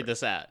 We'll figure first.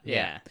 this out.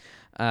 Yeah.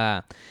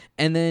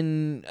 And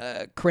then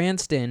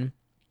Cranston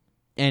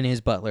and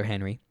his butler,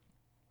 Henry,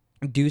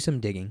 do some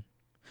digging.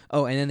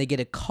 Oh, and then they get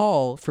a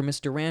call from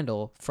Mr.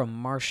 Randall from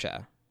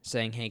Marcia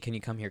saying, hey, can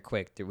you come here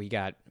quick? We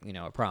got,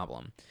 a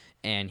problem.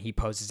 And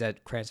Cranston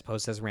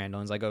poses as Randall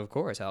and is like, oh, of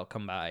course, I'll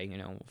come by,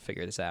 we'll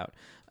figure this out.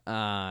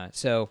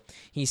 So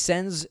he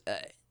sends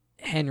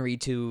Henry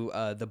to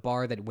the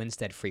bar that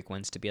Winstead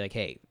frequents to be like,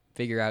 hey,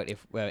 figure out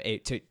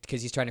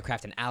because he's trying to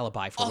craft an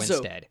alibi for Also,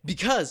 Winstead.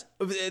 because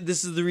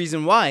this is the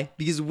reason why.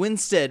 Because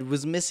Winstead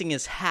was missing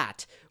his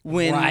hat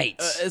when. Right.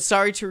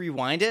 Sorry to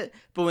rewind it,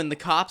 but when the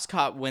cops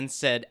caught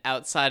Winstead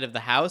outside of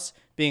the house,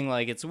 being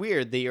like, "It's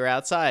weird that you're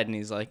outside," and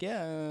he's like,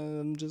 "Yeah,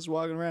 I'm just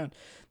walking around."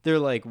 They're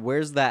like,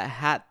 "Where's that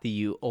hat that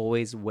you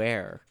always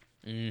wear?"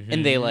 Mm-hmm.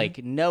 And they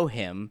know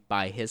him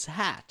by his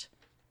hat.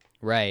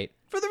 Right.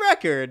 For the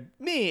record,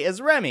 me as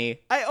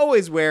Remy, I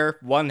always wear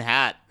one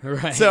hat.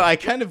 Right. So I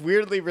kind of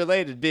weirdly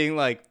related, being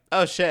like,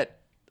 oh shit,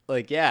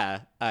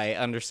 yeah, I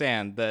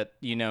understand that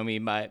you know me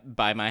by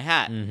my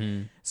hat.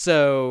 Mm-hmm.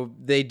 So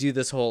they do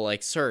this whole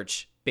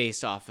search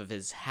based off of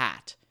his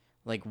hat,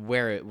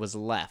 where it was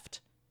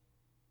left.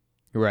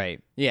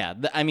 Right. Yeah,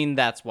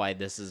 that's why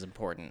this is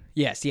important.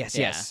 Yes. Yeah.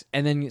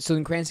 And then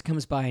Cranston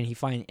comes by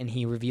and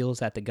he reveals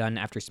that the gun,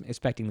 after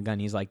inspecting the gun,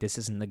 he's like, this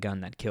isn't the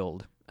gun that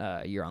killed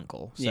your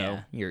uncle. So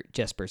Yeah. your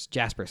Jasper's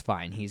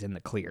fine. He's in the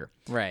clear.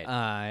 Right.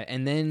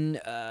 And then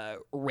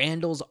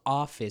Randall's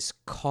office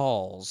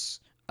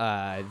calls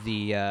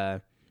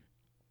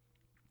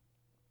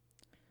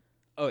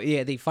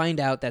they find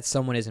out that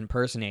someone is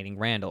impersonating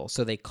Randall,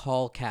 so they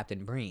call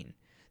Captain Breen.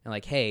 They're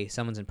like, hey,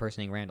 someone's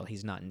impersonating Randall.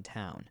 He's not in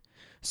town.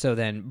 So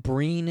then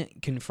Breen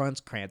confronts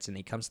Cranston.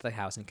 He comes to the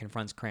house and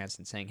confronts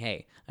Cranston, saying,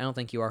 hey, I don't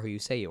think you are who you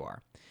say you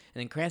are.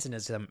 And then Cranston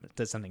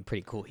does something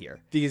pretty cool here.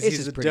 Because This he's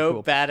is a pretty dope,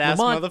 cool. badass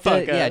Lamont,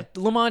 motherfucker.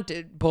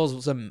 Lamont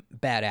pulls some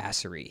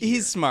badassery here.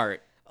 He's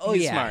smart. Oh,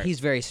 He's yeah, smart. he's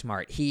very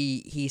smart.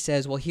 He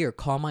says, well, here,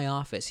 call my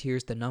office.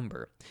 Here's the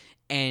number.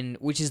 And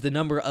which is the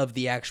number of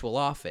the actual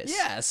office.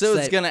 Yeah, so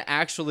it's that- going to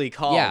actually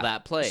call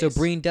that place. So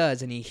Breen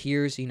does, and he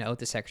hears,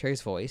 the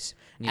secretary's voice.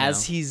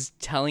 As he's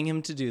telling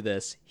him to do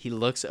this, he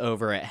looks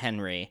over at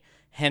Henry.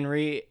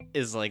 Henry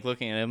is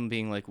looking at him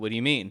being like, what do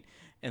you mean?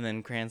 And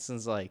then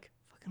Cranston's like,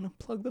 fucking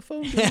unplug the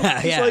phone. Yeah,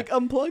 He's yeah. like,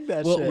 unplug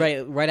that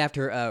shit. right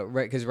after,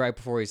 because right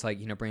before he's like,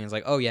 Breen's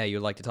like, oh, yeah,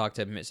 you'd like to talk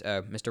to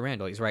Mr.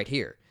 Randall. He's right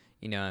here.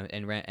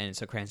 And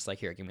so Cranston's like,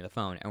 here, give me the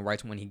phone. And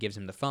right when he gives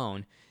him the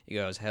phone, he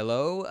goes,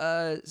 hello,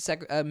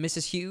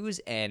 Mrs. Hughes.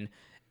 And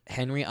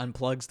Henry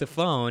unplugs the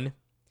phone.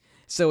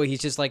 So he's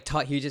just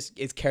he just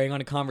is carrying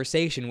on a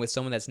conversation with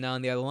someone that's not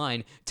on the other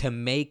line to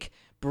make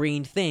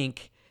Breen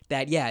think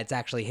that, yeah, it's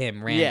actually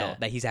him, Randall, Yeah.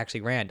 that he's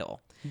actually Randall.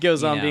 He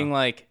goes on know. being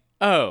like,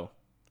 oh,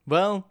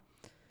 well,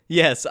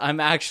 yes, I'm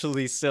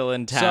actually still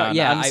in town. So,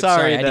 yeah, I'm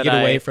sorry I had that to get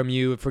away from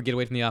you, get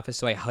away from the office,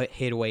 so I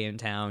hid away in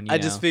town. I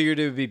just figured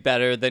it would be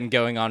better than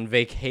going on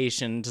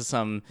vacation to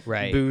some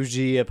Right.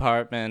 bougie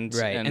apartment.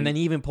 Right, and then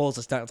he even pulls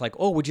a stunt. It's like,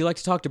 oh, would you like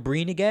to talk to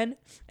Breen again?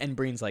 And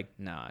Breen's like,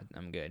 nah,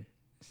 I'm good.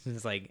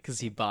 It's like,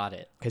 because he bought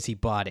it. because he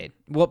bought it.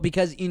 Well,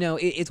 because,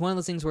 it's one of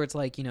those things where it's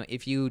like,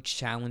 if you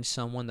challenge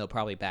someone, they'll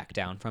probably back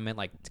down from it,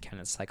 like kind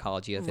of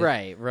psychology of it.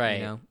 Right.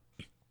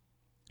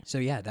 So,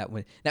 yeah, that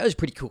was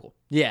pretty cool.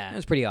 That Yeah.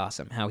 was pretty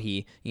awesome how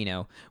he,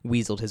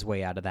 weaseled his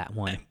way out of that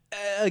one.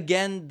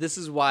 Again, this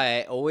is why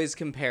I always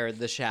compared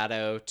the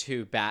Shadow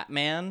to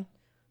Batman,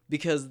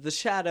 because the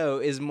Shadow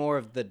is more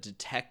of the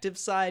detective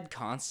side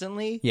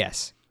constantly.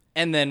 Yes.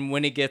 And then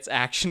when it gets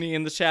actiony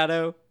in the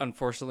Shadow,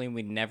 unfortunately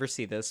we never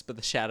see this, but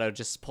the Shadow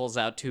just pulls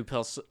out two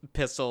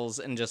pistols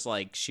and just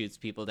shoots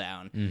people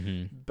down.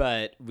 Mm-hmm.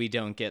 But we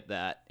don't get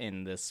that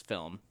in this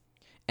film.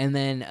 And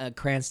then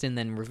Cranston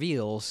then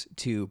reveals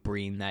to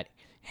Breen that,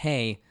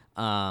 hey,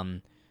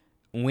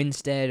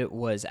 Winstead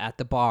was at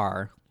the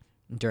bar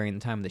during the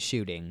time of the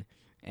shooting,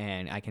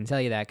 and I can tell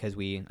you that because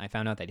I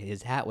found out that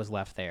his hat was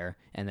left there,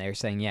 and they're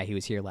saying, yeah, he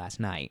was here last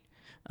night.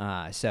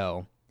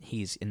 So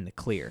he's in the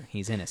clear.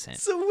 He's innocent.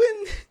 So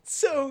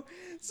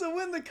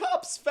when the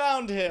cops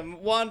found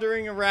him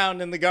wandering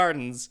around in the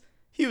gardens,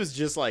 he was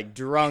just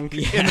drunk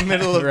in the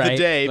middle of the right.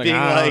 day, Like, being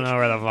I don't know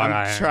where the fuck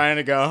I I'm am. trying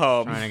to go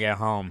home. Trying to get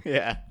home.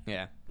 Yeah.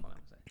 Yeah.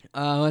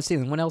 Let's see.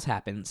 What else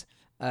happens?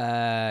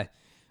 Then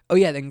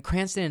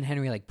Cranston and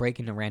Henry break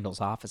into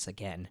Randall's office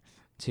again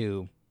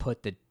to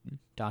put the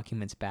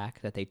documents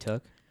back that they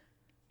took.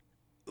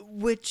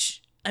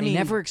 Which They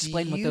never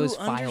explain do what you those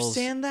files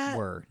understand that?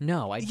 were.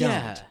 No, I don't.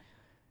 Yeah.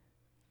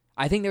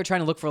 I think they were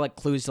trying to look for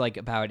clues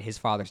about his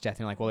father's death. And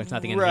they're like, well, there's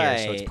nothing in here,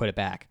 so let's Right. put it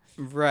back.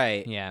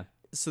 Right. Yeah.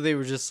 So they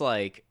were just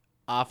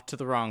off to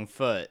the wrong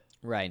foot.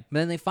 Right. But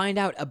then they find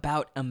out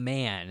about a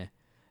man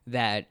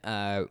that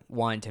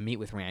wanted to meet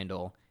with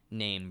Randall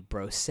named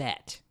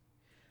Brosette.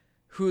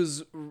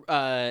 Who's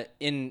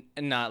in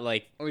not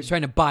like Or he's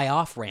trying to buy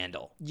off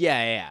Randall.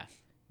 yeah.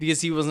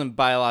 Because he wasn't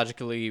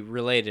biologically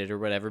related or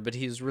whatever, but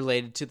he was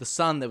related to the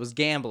son that was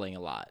gambling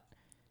a lot.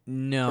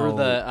 No. Or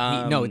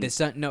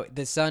the,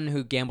 the son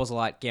who gambles a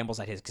lot gambles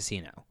at his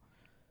casino.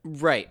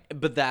 Right,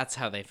 but that's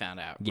how they found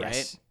out, Yes.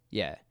 right?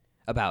 Yeah.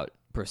 About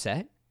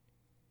Brosette?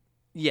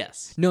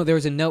 Yes. No, there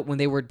was a note when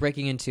they were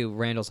breaking into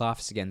Randall's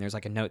office again. There's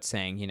like a note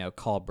saying,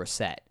 call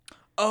Brosette.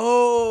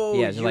 Oh,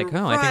 Yeah, they're like,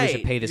 I think we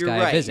should pay this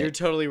guy a visit. You're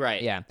totally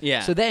right. Yeah.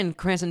 Yeah. So then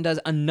Cranston does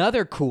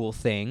another cool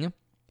thing.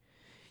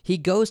 He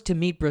goes to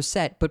meet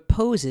Brosette, but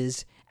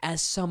poses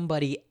as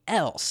somebody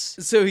else.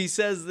 So he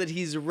says that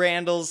he's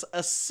Randall's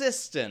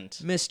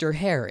assistant. Mr.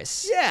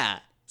 Harris. Yeah.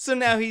 So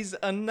now he's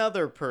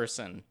another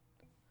person.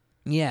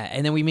 Yeah,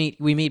 and then we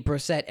meet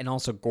Brosette and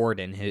also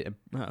Gordon,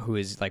 who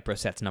is like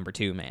Brosette's number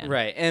 2 man.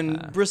 Right.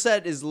 And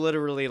Brosette is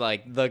literally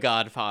like the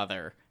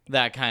Godfather,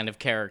 that kind of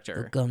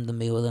character. Come to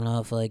me with an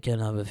offer I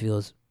cannot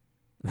refuse.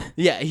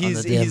 Yeah, On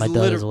he's the day of my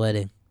daughter's literally.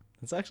 wedding.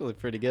 It's actually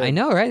pretty good. I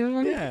know, right?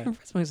 Yeah.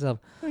 Impress myself.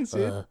 Thanks,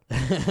 dude.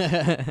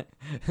 Uh,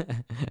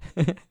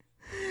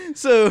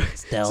 So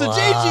Stella.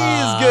 JG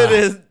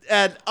is good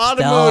at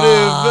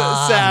automotive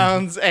Stella.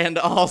 sounds and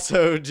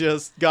also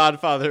just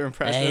Godfather hey,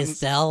 impressions.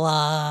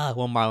 Stella.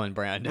 Well, Marlon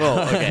Brando.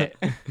 Well, okay.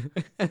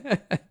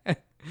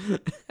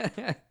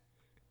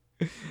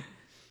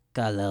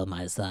 God love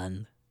my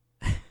son.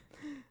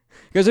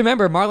 Because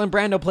remember, Marlon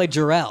Brando played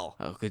Jor-El.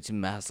 How could you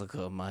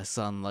massacre my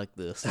son like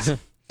this?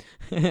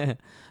 God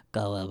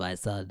love my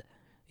son.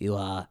 You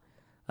are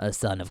a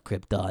son of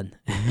Krypton.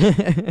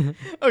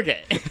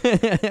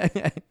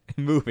 Okay.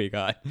 Moving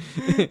on.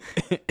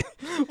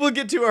 We'll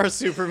get to our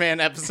Superman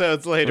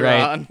episodes later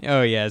Right. on.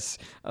 Oh, yes.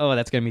 Oh,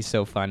 that's going to be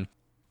so fun.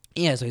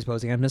 Yeah, so he's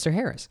posing as Mr.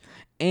 Harris.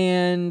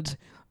 And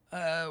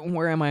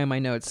where am I in my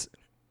notes?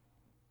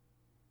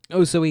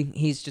 Oh, so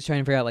he's just trying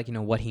to figure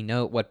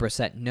out, what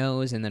Brosette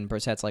knows, and then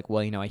Brosette's like,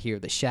 well, I hear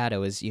the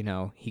Shadow is,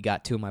 he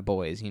got 2 of my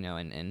boys,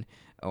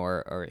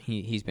 or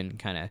he's been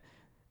kind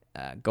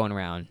of going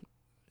around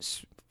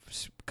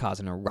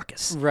causing a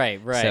ruckus.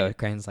 Right. So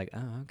Cranston's like,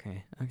 oh,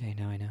 okay,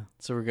 now I know.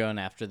 So we're going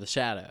after the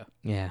Shadow.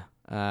 Yeah.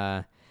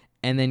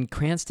 And then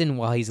Cranston,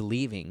 while he's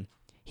leaving,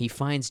 he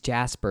finds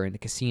Jasper in the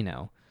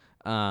casino,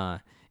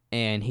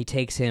 and he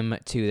takes him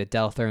to the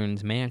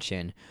Delthorne's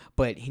mansion,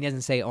 but he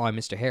doesn't say, oh, I'm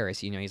Mr. Harris.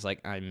 He's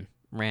like, I'm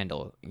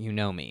Randall. You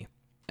know me.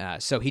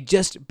 So he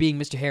just, being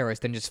Mr. Harris,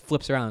 then just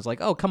flips around and is like,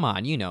 oh, come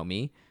on, you know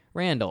me.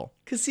 Randall.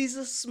 Because he's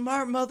a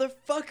smart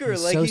motherfucker.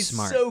 He's like, so he's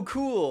smart. so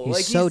cool. He's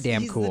like, so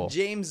damn he's cool. the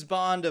James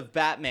Bond of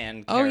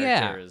Batman Oh,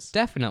 yeah, characters.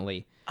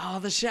 definitely. Oh,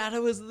 the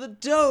Shadow is the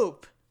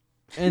dope.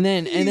 And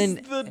then, He's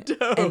the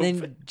dope. and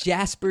then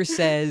Jasper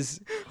says,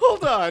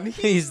 Hold on.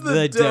 He's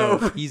the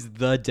dope. He's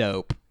the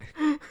dope.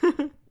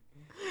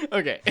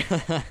 Okay.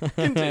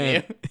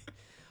 Continue.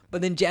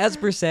 But then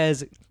Jasper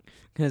says,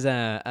 because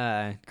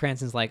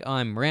Cranston's like, oh,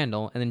 I'm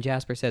Randall. And then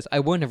Jasper says, I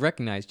wouldn't have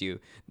recognized you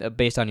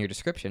based on your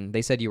description.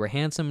 They said you were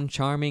handsome,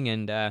 charming,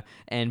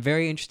 and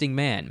very interesting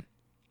man.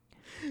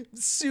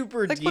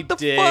 Super Like, deep what the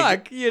dig.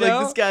 fuck, you know?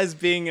 Like, this guy's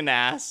being an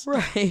ass.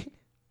 Right.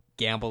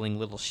 Gambling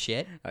little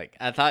shit. Like,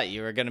 I thought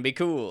you were going to be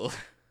cool.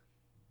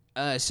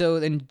 So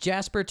then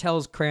Jasper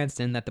tells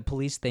Cranston that the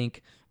police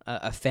think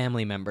a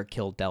family member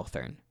killed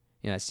Delthorne.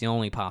 That's the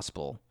only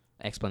possible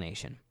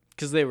explanation.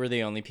 Because they were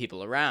the only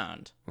people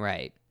around.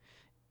 Right.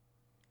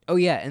 Oh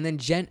yeah, and then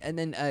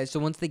so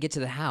once they get to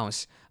the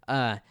house,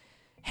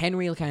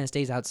 Henry kind of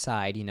stays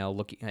outside,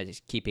 looking,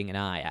 just keeping an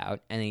eye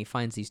out, and then he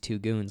finds these 2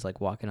 goons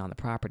like walking on the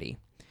property,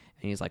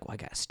 and he's like, "Well, I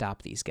gotta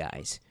stop these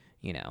guys,"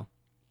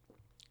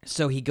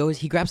 So he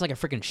grabs like a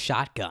freaking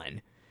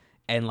shotgun,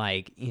 and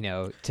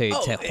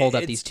to hold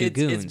up these 2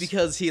 goons. It's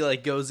because he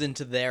like goes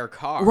into their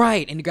car.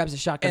 Right, and he grabs a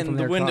shotgun from And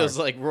the their windows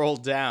car. like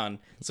rolled down,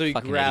 so he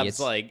Fucking grabs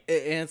idiots.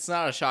 and it's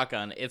not a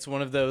shotgun. It's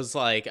one of those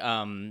like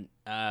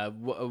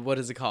what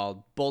is it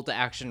called? Bolt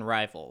action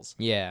rifles.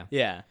 Yeah.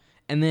 Yeah.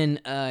 And then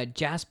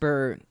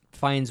Jasper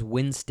finds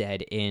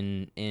Winstead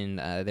in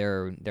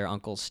their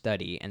uncle's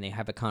study, and they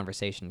have a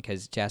conversation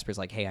because Jasper's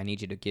like, "Hey, I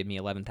need you to give me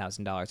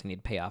 $11,000. I need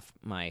to pay off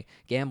my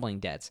gambling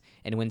debts."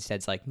 And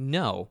Winstead's like,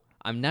 "No,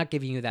 I'm not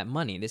giving you that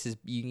money. This is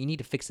you need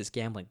to fix this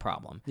gambling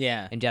problem."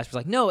 Yeah. And Jasper's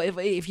like, "No,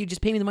 if you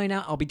just pay me the money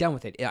now, I'll be done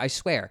with it. I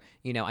swear.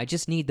 I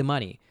just need the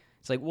money."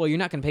 It's like, "Well, you're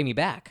not going to pay me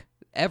back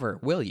ever,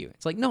 will you?"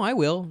 It's like, "No, I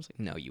will." It's like,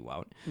 "No, you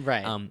won't."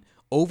 Right.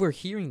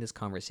 Overhearing this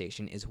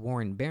conversation is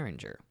Warren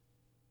Berenger.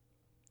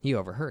 He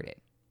overheard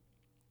it.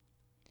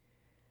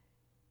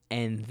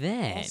 And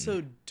then...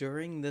 Also,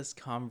 during this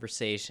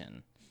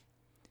conversation,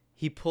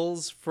 he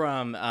pulls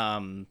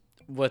from,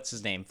 what's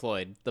his name?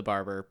 Floyd, the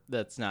barber.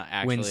 That's not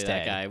actually Winstead.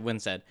 that guy.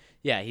 Winstead.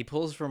 Yeah, he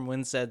pulls from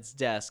Winstead's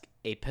desk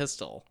a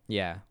pistol.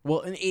 Yeah.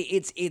 Well,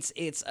 it's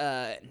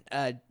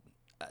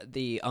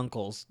the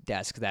uncle's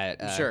desk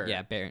that... Sure.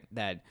 Yeah,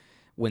 that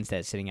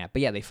Winstead's sitting at.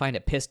 But yeah, they find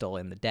a pistol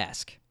in the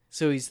desk.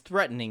 So he's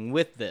threatening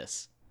with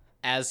this.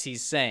 as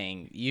he's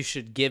saying, you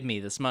should give me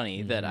this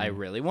money that I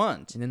really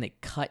want. And then they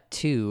cut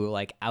to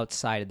like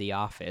outside of the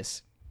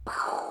office.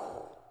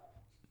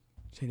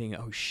 So you think,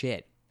 oh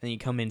shit. And then you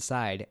come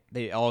inside.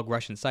 They all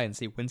rush inside and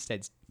see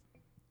Winstead's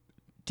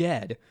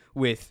dead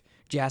with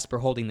Jasper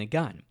holding the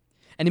gun.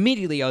 And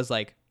immediately I was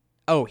like,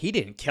 oh, he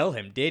didn't kill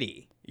him, did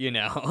he? You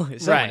know, someone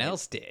Right.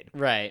 else did.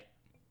 Right.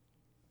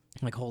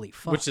 I'm like, holy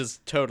fuck. Which is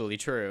totally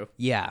true.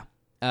 Yeah.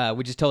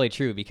 Which is totally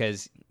true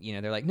because, you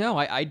know, they're like, no,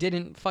 I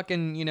didn't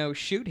fucking, you know,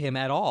 shoot him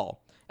at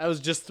all. I was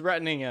just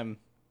threatening him.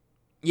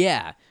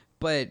 Yeah.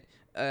 But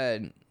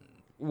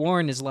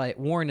Warren is like,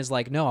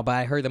 no, but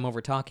I heard them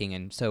over talking,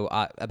 and so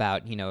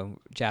about, you know,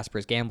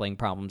 Jasper's gambling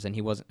problems, and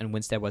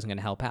Winstead wasn't going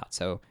to help out,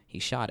 so he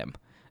shot him.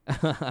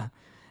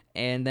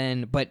 And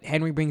then, but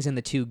Henry brings in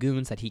the two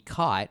goons that he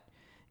caught,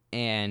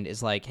 and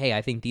is like, hey,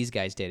 I think these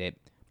guys did it,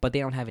 but they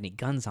don't have any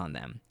guns on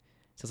them.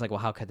 So it's like, well,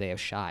 how could they have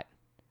shot,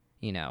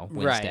 you know,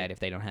 Winstead Right. if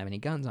they don't have any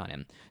guns on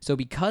him? So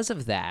because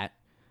of that,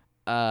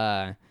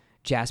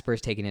 Jasper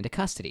is taken into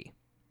custody.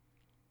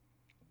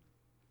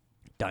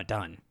 Dun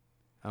dun.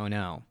 Oh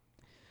no.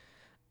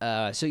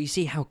 So you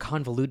see how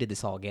convoluted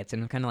this all gets,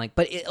 and I'm kind of like,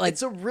 but it, like,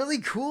 It's a really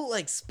cool,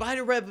 like,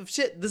 spider web of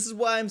shit. This is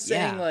why I'm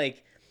saying, Yeah.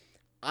 like,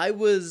 I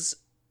was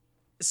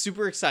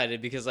super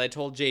excited because I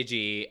told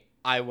JG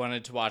I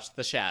wanted to watch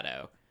The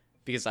Shadow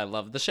because I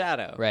love The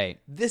Shadow. right?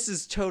 This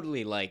is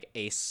totally, like,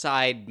 a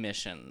side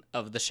mission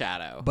of The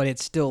Shadow. But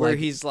it's still where like,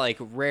 he's, like,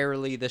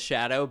 rarely the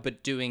Shadow,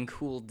 but doing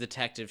cool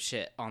detective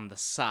shit on the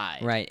side.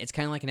 right? It's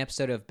kind of like an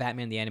episode of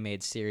Batman the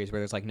Animated Series where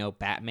there's like no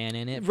Batman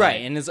in it,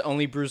 Right, and it's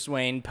only Bruce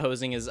Wayne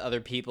posing as other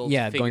people to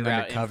yeah, figure going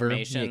out undercover.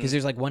 information. Because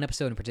there's like one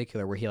episode in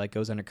particular where he like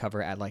goes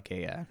undercover at like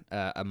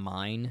a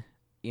mine,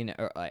 you know,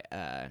 or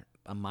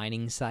a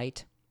mining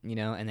site, you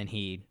know, and then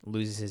he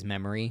loses his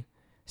memory,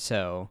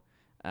 so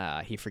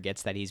he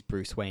forgets that he's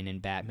Bruce Wayne and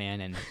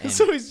Batman, and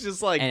so he's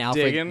just, like, and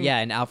Alfred, digging. yeah,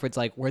 and Alfred's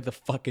like, where the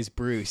fuck is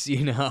Bruce,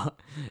 you know,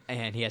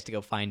 and he has to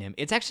go find him.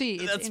 It's actually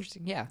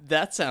interesting, yeah,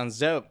 That sounds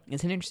dope.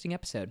 it's an interesting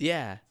episode.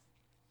 Yeah.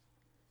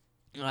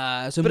 So,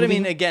 But I moving-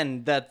 mean,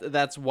 again,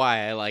 that's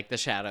why I like The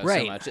Shadow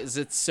Right. so much, is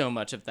it's so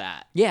much of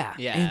that. yeah,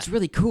 Yeah. and it's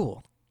really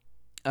cool.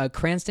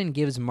 Cranston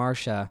gives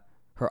Marcia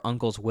her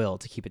uncle's will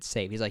to keep it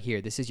safe. He's like, here,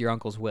 this is your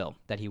uncle's will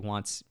that he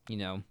wants, you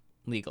know,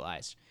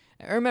 legalized.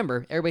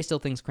 Remember, everybody still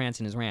thinks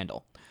Cranston is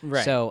Randall.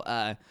 Right. So,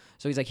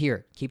 so he's like,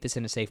 here, keep this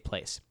in a safe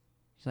place.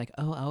 She's like,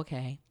 oh,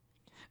 okay.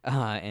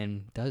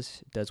 And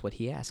does what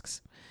he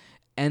asks.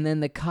 And then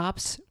the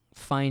cops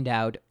find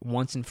out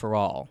once and for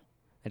all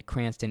that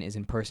Cranston is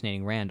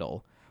impersonating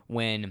Randall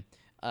when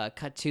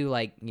cut to,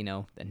 like, you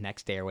know, the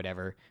next day or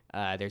whatever,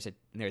 there's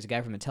a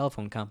guy from the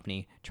telephone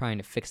company trying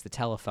to fix the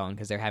telephone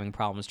because they're having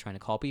problems trying to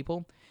call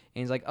people.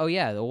 And he's like, oh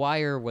yeah, the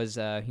wire was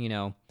you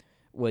know,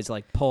 was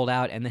like pulled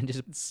out and then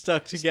just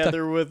Stuck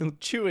together with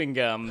chewing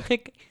gum.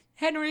 like,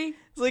 Henry.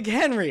 It's like,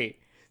 Henry,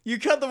 you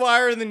cut the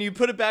wire and then you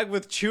put it back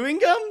with chewing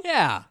gum?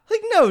 Yeah.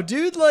 Like, no,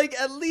 dude, like,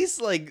 at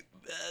least, like,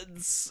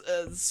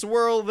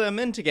 swirl them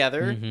in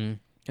together. Mm-hmm.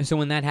 And so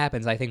when that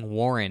happens, I think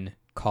Warren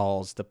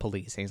calls the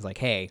police and he's like,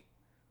 hey,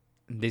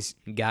 this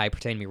guy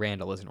pretending to be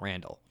Randall isn't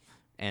Randall.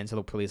 And so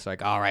the police are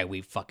like, all right,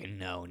 we fucking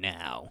know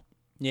now.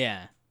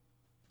 Yeah.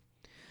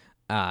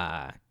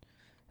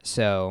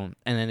 So,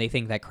 and then they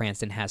think that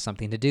Cranston has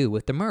something to do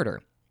with the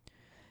murder.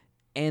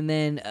 And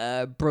then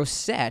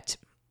Brosette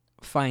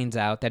finds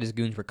out that his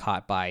goons were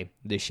caught by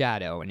the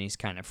Shadow, and he's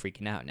kind of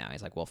freaking out now.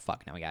 He's like, well,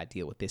 fuck, now we gotta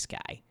deal with this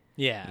guy.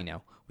 Yeah. You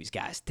know, we just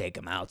gotta take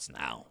him out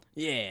now.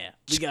 Yeah.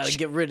 We gotta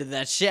get rid of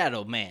that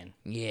Shadow Man.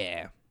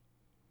 Yeah.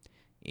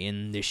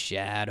 In the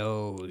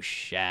shadow.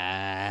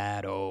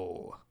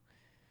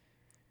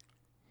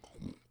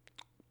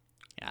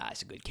 Ah,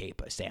 it's a good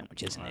caper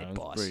sandwich, isn't it,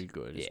 boss?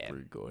 good. Yeah.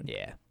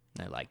 Yeah,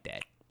 I like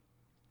that.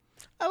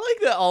 I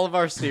like that all of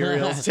our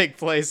cereals take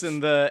place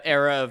in the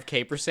era of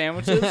caper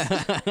sandwiches.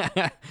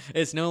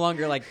 It's no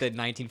longer like the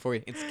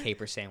 1940s. It's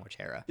caper sandwich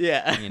era.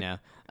 Yeah. You know,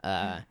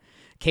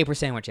 caper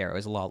sandwich era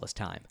was a lawless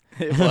time.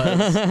 It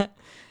was.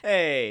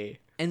 Hey.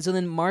 And so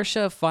then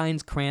Marcia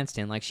finds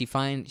Cranston. Like she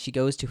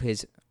goes to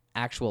his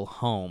actual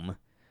home,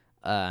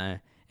 and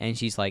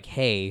she's like,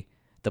 "Hey,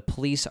 the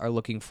police are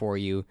looking for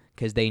you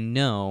because they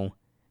know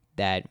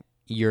that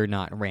you're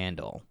not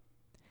Randall."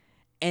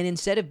 And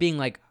instead of being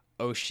like,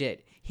 "Oh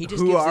shit," he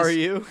just Who gives are this-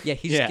 you? Yeah,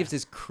 he just Yeah. gives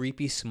this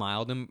creepy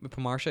smile to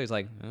Marcia. He's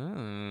like,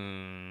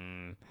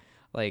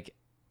 like,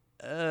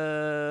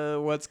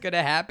 what's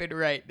gonna happen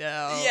right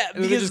now? Yeah,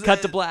 And then because, just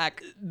cut to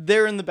black.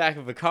 They're in the back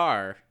of a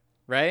car,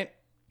 right?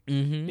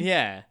 Mm-hmm.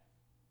 Yeah.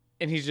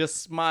 And he just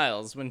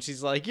smiles when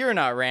she's like, "You're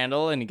not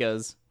Randall." And he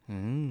goes,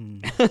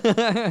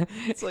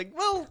 It's like,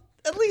 well,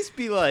 at least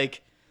be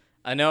like,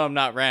 "I know I'm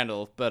not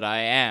Randall, but I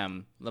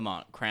am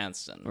Lamont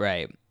Cranston."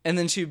 Right. And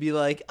then she'd be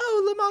like,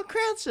 "Oh, Lamont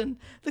Cranston,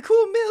 the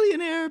cool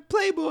millionaire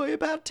playboy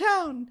about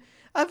town.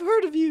 I've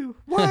heard of you.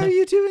 Why are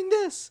you doing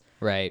this?"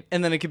 Right.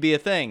 And then it could be a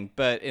thing,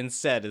 but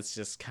instead it's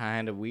just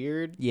kind of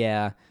weird.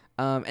 Yeah.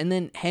 And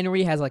then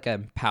Henry has like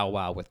a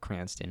powwow with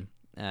Cranston.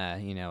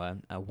 You know,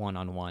 a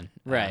one-on-one.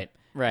 Right.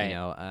 Right. You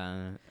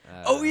know,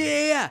 Oh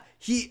yeah.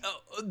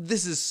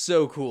 This is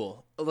so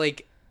cool.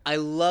 Like, I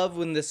love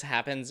when this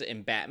happens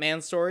in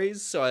Batman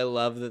stories, so I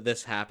love that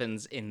this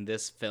happens in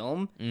this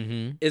film.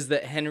 Mm-hmm. Is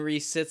that Henry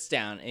sits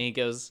down and he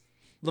goes,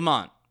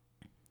 Lamont,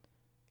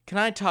 can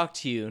I talk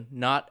to you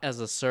not as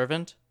a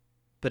servant,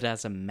 but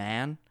as a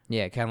man?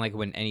 Yeah, kind of like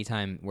when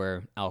anytime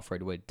where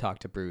Alfred would talk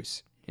to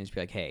Bruce, he'd just be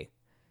like, "Hey,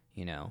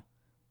 you know,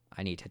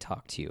 I need to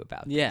talk to you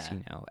about this. Yeah.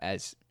 You know,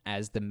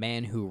 as the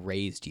man who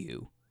raised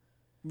you,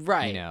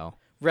 Right. you know,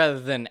 Rather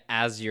than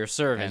as your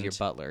servant. as your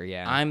butler.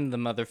 Yeah, I'm the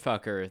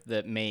motherfucker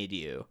that made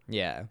you.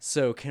 yeah,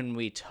 So can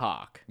we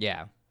talk?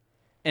 yeah,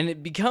 And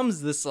it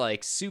becomes this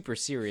like super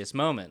serious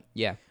moment,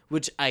 yeah,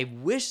 which I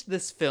wish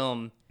this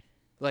film,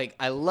 like,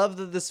 I love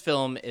that this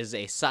film is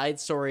a side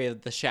story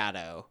of The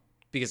Shadow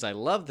because I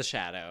love The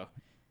Shadow,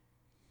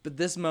 but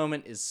this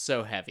moment is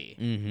so heavy.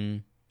 mm-hmm.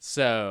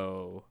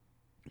 So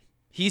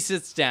he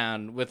sits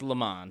down with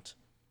Lamont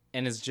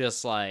and is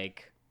just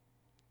like,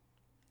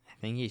 I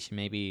think you should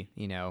maybe,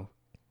 you know,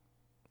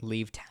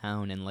 leave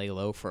town and lay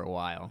low for a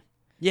while.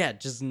 yeah,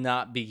 just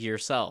not be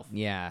yourself.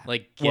 Yeah,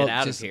 Like, get well,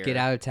 out just of here. get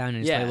out of town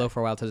and just lay Yeah. low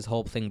for a while till this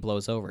whole thing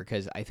blows over.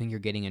 Because I think you're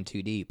getting in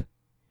too deep.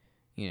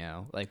 You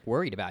know, like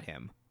worried about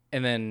him.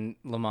 And then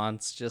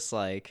Lamont's just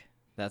like,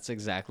 that's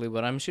exactly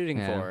what I'm shooting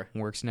Yeah, for.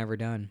 work's never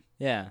done.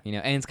 Yeah. You know,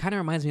 and it kind of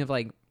reminds me of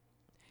like,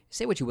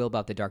 say what you will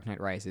about The Dark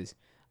Knight Rises,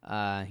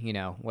 you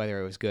know,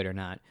 whether it was good or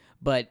not,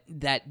 but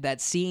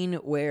that scene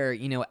where,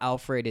 you know,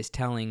 Alfred is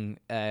telling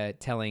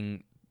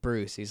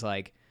Bruce, he's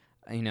like,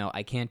 you know,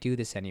 I can't do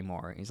this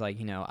anymore. He's like,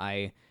 you know,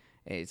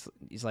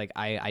 he's like,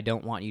 I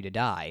don't want you to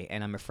die,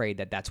 and I'm afraid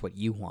that that's what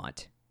you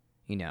want.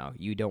 You know,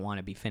 you don't want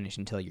to be finished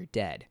until you're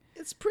dead.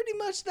 It's pretty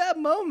much that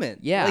moment.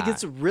 Yeah. Like,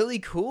 it's really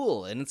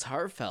cool and it's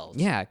heartfelt.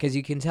 Yeah, because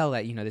you can tell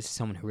that, you know, this is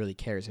someone who really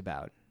cares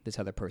about this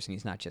other person.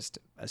 He's not just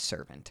a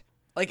servant.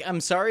 Like,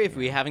 I'm sorry if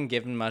we haven't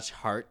given much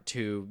heart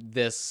to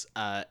this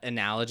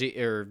analogy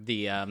or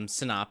the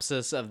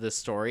synopsis of this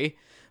story,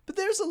 but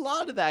there's a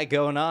lot of that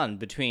going on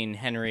between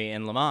Henry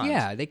and Lamont.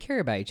 Yeah, they care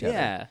about each other.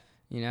 Yeah.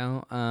 You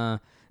know,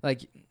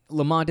 like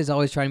Lamont is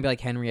always trying to be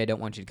like, Henry, I don't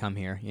want you to come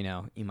here. You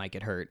know, you might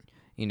get hurt.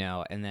 You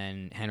know, and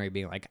then Henry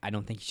being like, I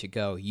don't think you should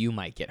go. You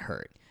might get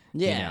hurt.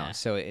 You Yeah. know?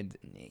 So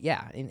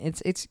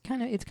it's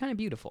kind of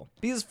beautiful.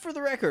 Because for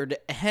the record,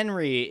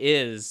 Henry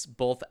is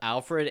both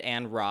Alfred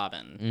and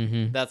Robin.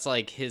 Mm-hmm. That's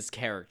like his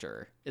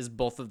character, is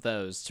both of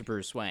those to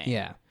Bruce Wayne.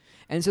 Yeah.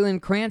 And so then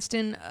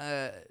Cranston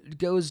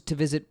goes to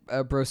visit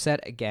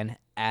Brosette again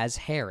as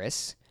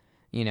Harris,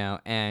 you know,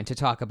 and to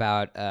talk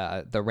about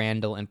the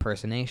Randall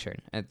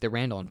impersonation, the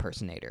Randall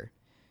impersonator.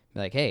 Be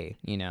like, hey,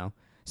 you know,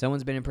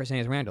 someone's been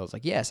impersonating Randall. It's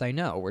like, yes, I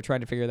know. We're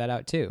trying to figure that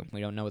out too. We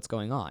don't know what's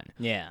going on.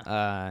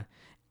 Yeah.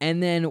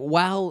 And then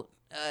while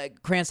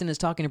Cranston is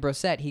talking to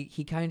Brosette,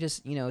 he kind of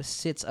just, you know,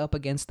 sits up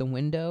against the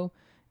window,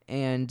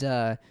 and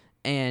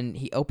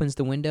he opens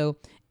the window,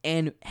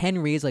 and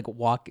Henry is like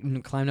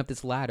climbing up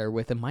this ladder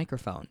with a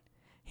microphone,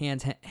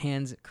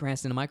 hands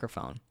Cranston a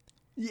microphone,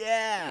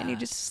 Yeah. and he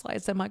just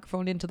slides that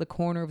microphone into the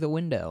corner of the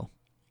window,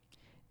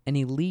 and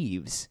he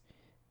leaves,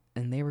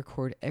 and they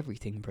record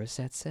everything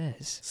Brosette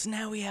says. So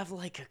now we have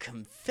like a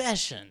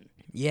confession.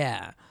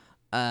 Yeah.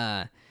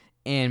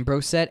 And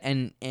Brosette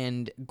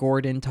and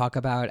Gordon talk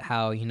about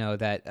how, you know,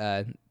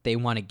 that they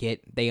want to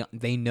get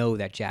they know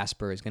that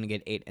Jasper is going to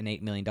get an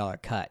 $8 million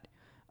cut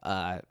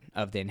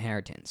of the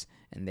inheritance,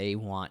 and they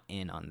want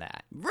in on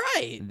that.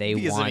 Right. They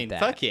because, want I mean, that.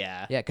 fuck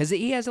yeah. Yeah, because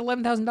he has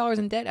 $11,000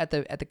 in debt at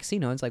the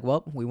casino. It's like,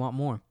 well, we want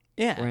more.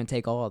 Yeah. We're gonna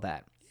take all of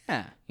that.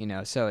 Yeah. You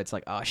know, so it's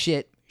like, oh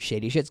shit,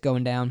 shady shit's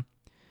going down.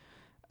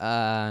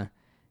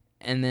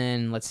 And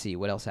then let's see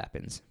what else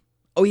happens.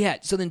 Oh yeah,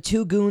 so then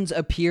two goons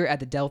appear at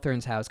the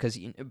Delthorns' house because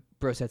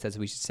Brosette says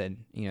we should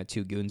send, you know,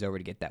 two goons over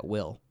to get that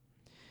will.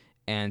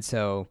 And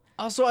so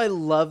Also, I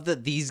love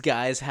that these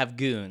guys have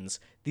goons.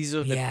 These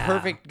are the Yeah.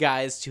 perfect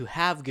guys to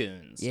have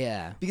goons.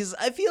 yeah. Because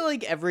I feel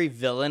like every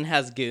villain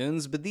has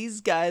goons, but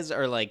these guys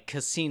are like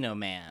Casino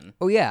Man.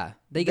 Oh yeah,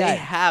 they They got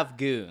have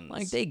goons.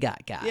 like they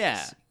got guys.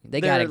 Yeah.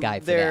 they got a guy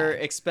for They're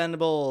that.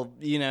 expendable,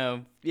 you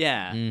know,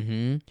 yeah.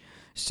 Mm-hmm.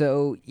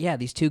 So yeah,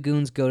 these two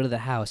goons go to the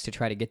house to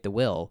try to get the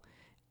will,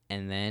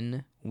 and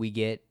then we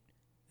get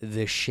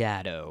the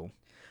Shadow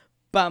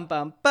Bum,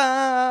 bum,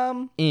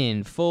 bum.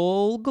 in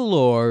full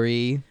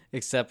glory.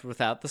 Except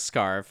without the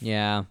scarf.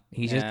 Yeah,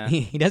 he just Yeah.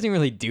 he doesn't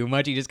really do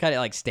much. He just kind of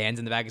like stands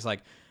in the back. He's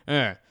like,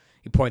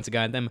 he points a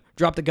gun at them.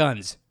 Drop the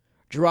guns.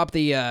 Drop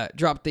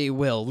the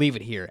will. Leave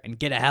it here and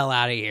get the hell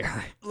out of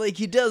here. Like,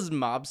 he does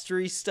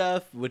mobstery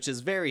stuff, which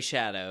is very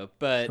Shadow,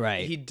 but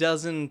Right. he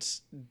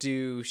doesn't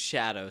do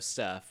Shadow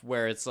stuff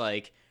where it's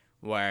like,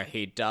 where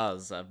he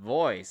does a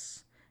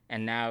voice,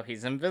 and now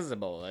he's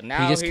invisible, and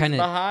now just he's kinda-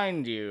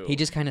 behind you. He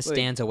just kind of Like-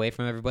 stands away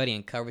from everybody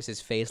and covers his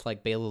face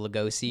like Bela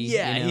Lugosi.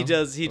 Yeah, you know? he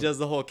does. He does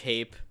the whole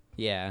cape.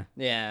 Yeah,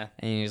 Yeah,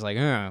 and he's like,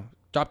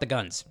 drop the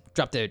guns.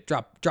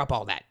 Drop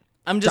all that.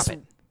 I'm just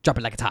Drop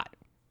it like it's hot.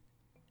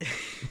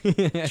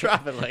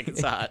 drop it like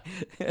it's hot.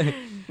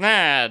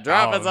 Nah,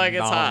 drop it like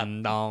it's hot.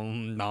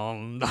 Dum,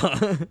 dum,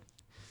 dum.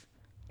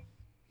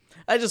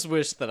 I just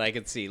wish that I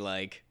could see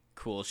like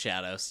cool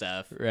shadow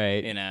stuff.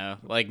 Right. You know,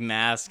 like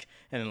mask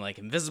and then like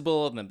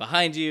invisible and then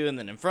behind you and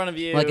then in front of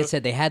you. Like I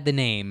said, they had the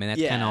name, and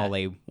that's kind of Yeah. all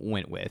they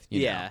went with.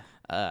 You Yeah.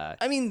 know?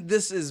 I mean,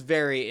 this is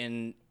very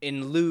in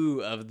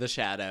lieu of the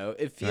shadow.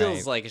 It feels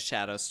Right. like a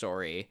shadow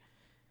story.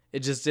 It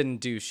just didn't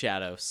do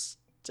shadow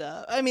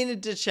stuff. I mean,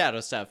 it did shadow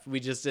stuff. We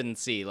just didn't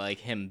see like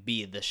him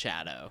be the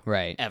shadow.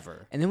 Right.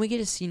 Ever. And then we get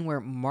a scene where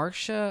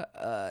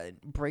Marcia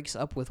breaks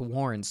up with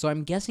Warren. So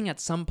I'm guessing at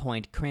some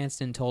point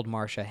Cranston told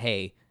Marcia,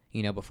 hey,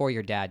 you know, before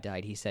your dad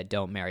died, he said,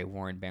 don't marry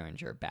Warren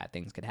Berenger. Bad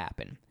things could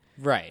happen.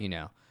 Right. You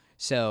know?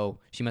 So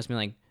she must be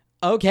like,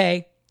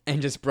 okay.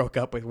 And just broke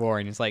up with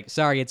Warren. It's like,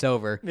 sorry, it's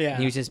over. Yeah. And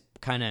he was just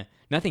kind of,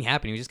 nothing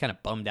happened. He was just kind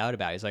of bummed out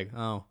about it. He's like,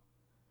 oh.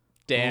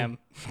 Damn.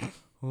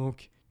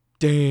 Okay.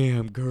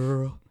 Damn,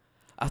 girl.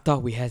 I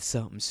thought we had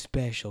something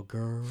special,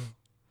 girl.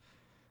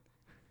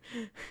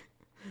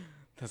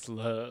 That's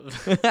love.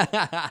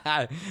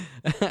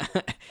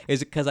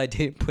 Is it because I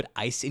didn't put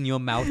ice in your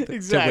mouth to wake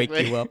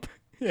Exactly. you up?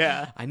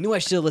 Yeah. I knew I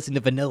should have listened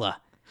to Vanilla.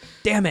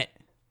 Damn it.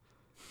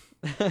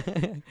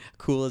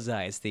 Cool as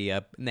ice,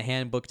 the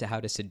handbook to how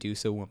to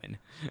seduce a woman.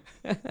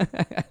 We need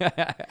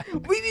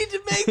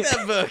to make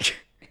that book.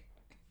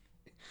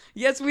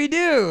 Yes, we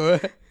do.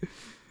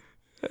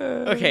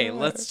 Okay,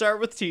 let's start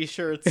with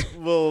t-shirts.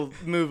 We'll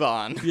move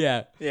on.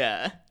 Yeah.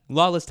 Yeah.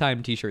 Lawless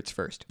Time t-shirts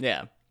first.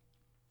 Yeah.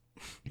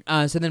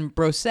 So then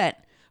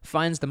Brosette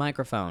finds the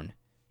microphone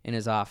in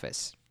his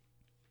office.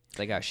 It's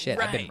like, oh shit,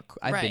 I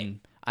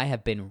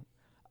have been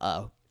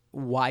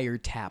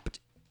wiretapped,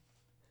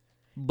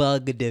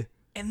 bugged.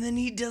 And then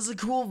he does a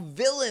cool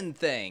villain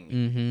thing.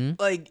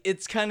 Mm-hmm. Like,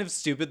 it's kind of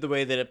stupid the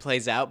way that it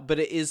plays out, but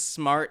it is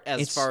smart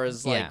as It's- far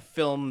as, like, yeah.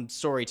 film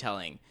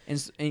storytelling.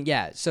 And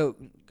yeah, so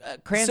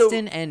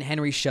Cranston and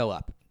Henry show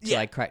up to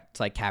Yeah.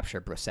 like capture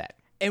Brosette.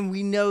 And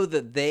we know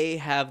that they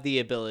have the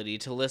ability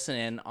to listen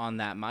in on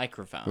that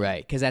microphone.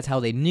 Right, because that's how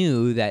they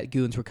knew that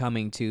goons were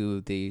coming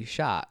to the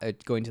shop,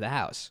 going to the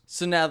house.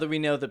 So now that we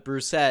know that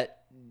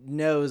Brosette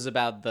knows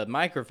about the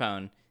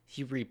microphone,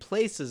 he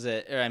replaces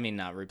it, or I mean,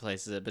 not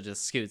replaces it, but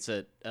just scoots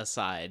it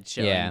aside,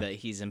 showing Yeah. that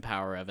he's in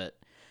power of it.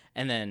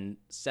 And then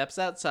steps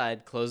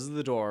outside, closes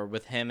the door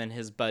with him and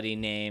his buddy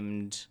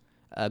named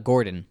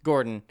Gordon.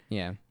 Gordon.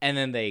 Yeah, And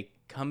then they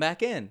come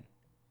back in.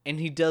 And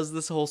he does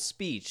this whole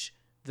speech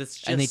that's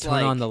just and they turn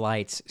like, on the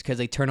lights because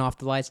they turn off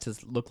the lights to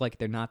look like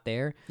they're not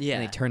there. Yeah.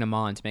 and they turn them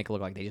on to make it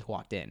look like they just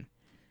walked in.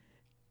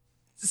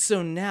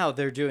 So now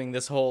they're doing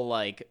this whole,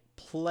 like,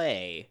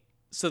 play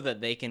so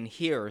that they can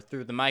hear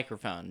through the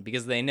microphone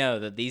because they know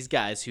that these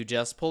guys who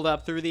just pulled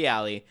up through the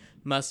alley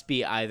must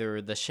be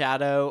either the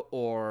Shadow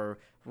or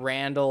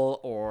Randall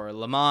or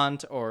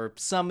Lamont or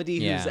somebody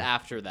who's Yeah.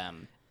 after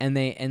them. And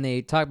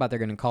they talk about they're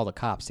going to call the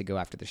cops to go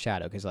after the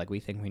Shadow because like we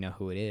think we know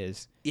who it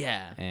is,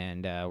 Yeah.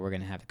 and we're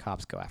going to have the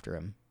cops go after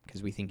him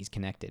because we think he's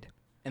connected.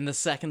 And the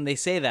second they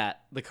say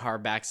that, the car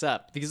backs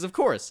up because, of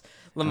course,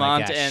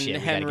 Lamont gosh, and shit, we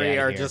gotta get Henry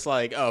outta are here. just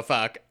like, oh,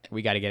 fuck.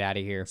 We got to get out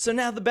of here. So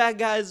now the bad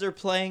guys are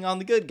playing on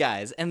the good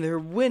guys, and they're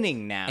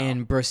winning now.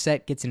 And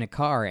Brosette gets in a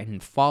car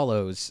and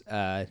follows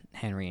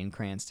Henry and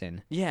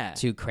Cranston yeah.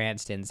 to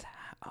Cranston's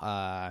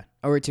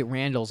or to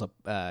Randall's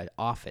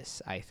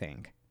office, I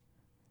think.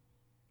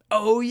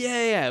 Oh,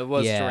 yeah, it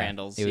was Yeah, to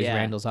Randall's. It was yeah.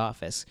 Randall's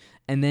office.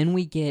 And then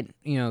we get,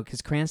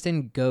 because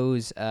Cranston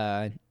goes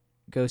to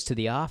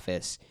the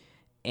office,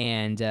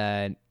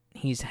 and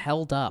he's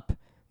held up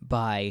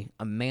by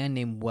a man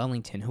named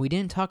Wellington, who we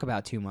didn't talk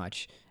about too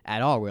much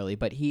at all, really,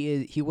 but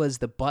he was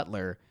the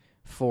butler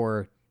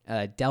for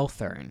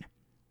Delthern.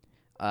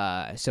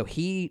 So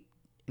he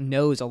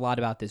knows a lot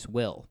about this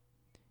will,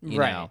 you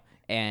Right. know,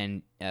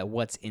 and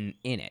what's in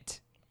it.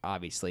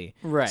 Obviously.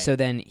 Right. So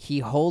then he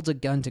holds a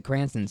gun to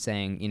Cranston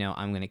saying,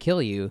 I'm going to kill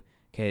you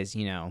because,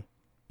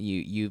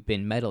 you've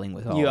been meddling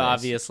with all You this.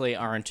 obviously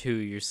aren't who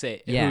you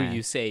say Yeah. who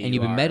you say and you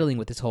you've been are. meddling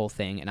with this whole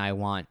thing and I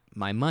want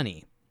my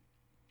money.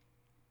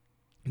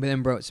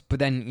 But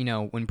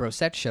then when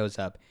Brosette shows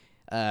up,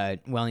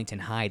 Wellington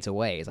hides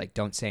away. He's like,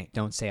 don't say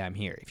I'm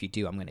here. If you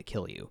do, I'm going to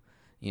kill you,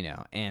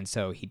 And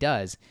so he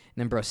does.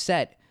 And then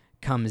Brosette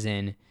comes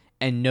in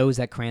and knows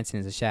that Cranston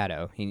is a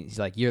Shadow. He's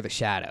like, you're the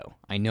Shadow.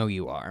 I know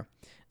you are.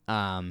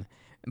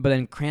 But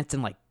then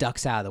Cranston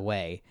ducks out of the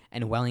way,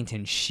 and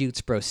Wellington shoots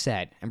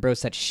Brosette, and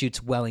Brosette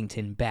shoots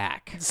Wellington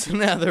back. So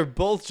now they're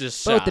both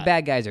just shot. Both the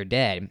bad guys are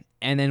dead,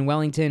 and then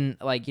Wellington,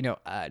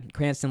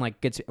 Cranston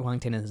gets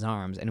Wellington in his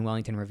arms, and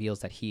Wellington reveals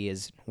that he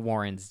is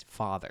Warren's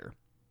father.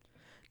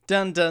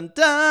 Dun dun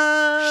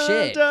dun.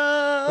 Shit.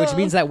 Dun. Which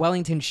means that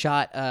Wellington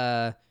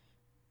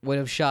would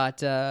have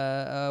shot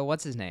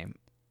what's his name,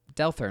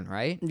 Delthern,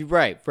 right?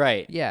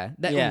 Right.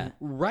 Yeah.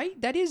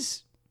 Right. That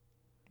is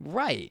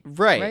right.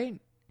 Right.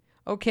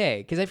 Okay,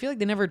 because I feel like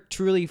they never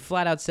truly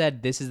flat out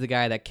said this is the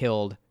guy that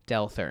killed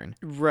Delthern.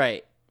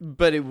 Right.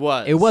 But it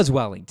was. It was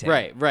Wellington.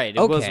 Right. It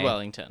was Okay.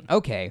 Wellington.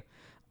 Okay.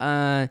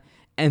 And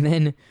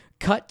then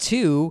cut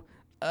to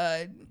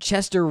actual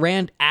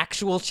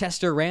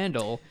Chester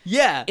Randall.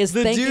 Yeah. Is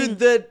the thanking- dude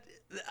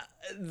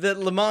that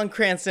Lamont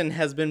Cranston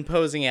has been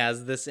posing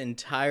as this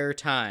entire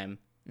time.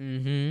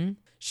 Mm-hmm.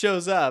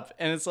 shows up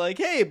and it's like,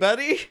 hey,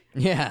 buddy,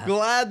 Yeah.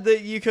 glad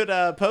that you could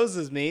pose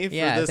as me for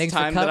Yeah, this thanks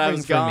time for that I covering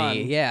was for gone.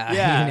 me. Yeah,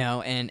 Yeah. you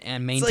know, and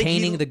like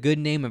maintaining he- the good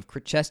name of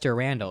Chester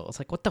Randall. It's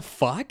like, what the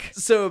fuck?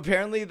 So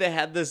apparently they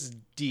had this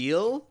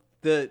deal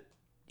that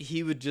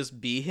he would just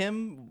be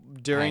him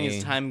during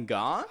his time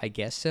gone. I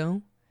guess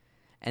so.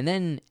 And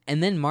then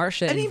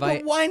Marsha I mean, invite.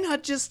 but why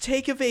not just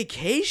take a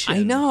vacation?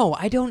 I know.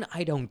 I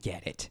don't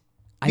get it.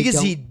 Because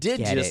he don't did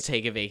get just it.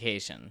 take a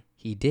vacation.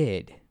 He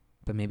did,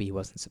 but maybe he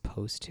wasn't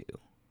supposed to.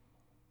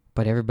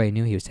 But everybody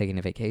knew he was taking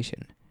a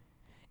vacation.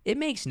 It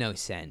makes no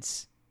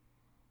sense.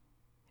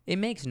 It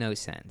makes no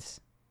sense.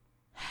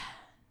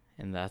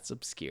 And that's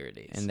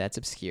obscurities. And that's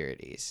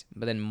obscurities.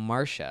 But then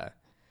Marsha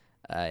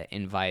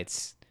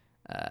invites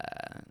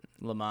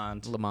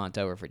Lamont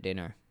over for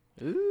dinner.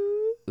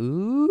 Ooh.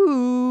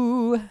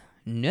 Ooh.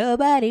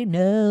 Nobody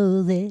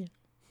knows it.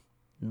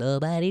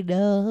 Nobody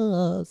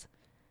knows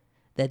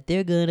that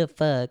they're gonna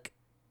fuck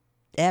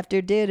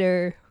after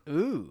dinner.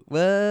 Ooh.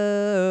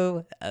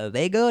 Whoa.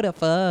 They go to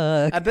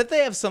fuck. I bet they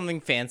have something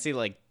fancy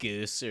like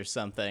goose or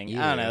something. I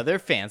Yeah. don't know. They're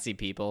fancy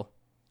people.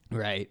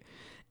 Right.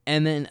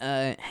 And then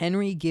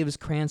Henry gives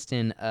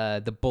Cranston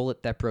the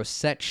bullet that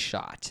Brosette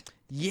shot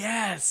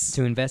Yes.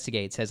 to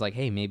investigate. Says like,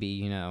 hey, maybe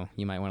you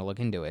might want to look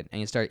into it.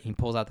 And he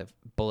pulls out the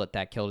bullet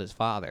that killed his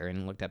father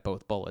and looked at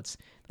both bullets.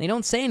 They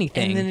don't say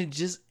anything. And then it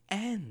just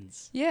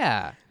ends.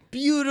 yeah.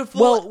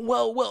 Beautiful.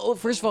 Well.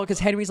 First of all, because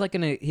Henry's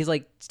he's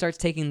starts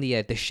taking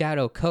the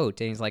shadow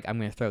coat and he's like, I'm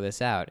gonna throw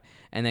this out.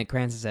 And then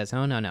Cranston says,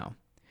 oh no,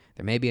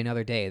 there may be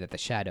another day that the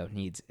shadow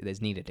is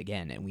needed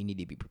again, and we need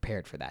to be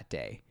prepared for that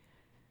day.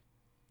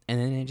 And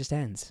then it just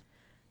ends.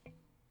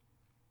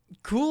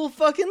 Cool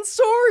fucking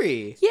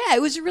story. Yeah,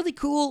 it was a really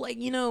cool,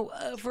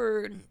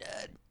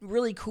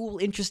 really cool,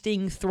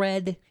 interesting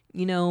thread,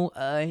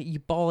 you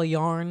ball of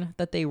yarn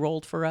that they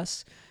rolled for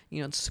us,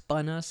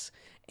 spun us,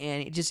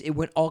 and it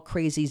went all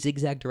crazy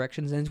zigzag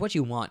directions, and it's what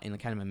you want in a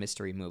kind of a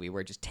mystery movie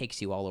where it just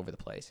takes you all over the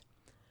place.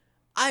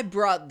 I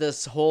brought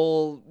this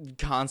whole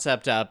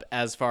concept up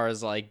as far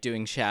as like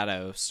doing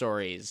shadow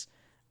stories,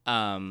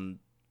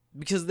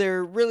 because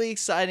they're really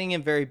exciting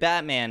and very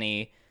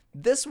Batman-y.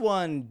 This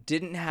one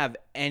didn't have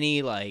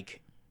any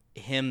like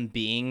him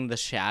being the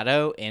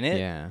shadow in it.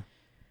 Yeah.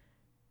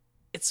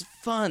 It's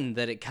fun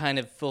that it kind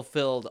of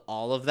fulfilled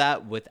all of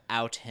that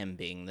without him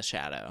being the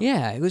shadow.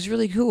 Yeah, it was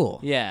really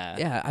cool. Yeah.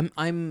 Yeah,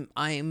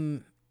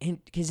 I'm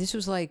because this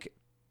was like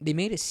they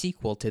made a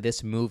sequel to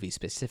this movie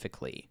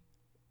specifically.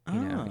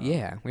 Oh.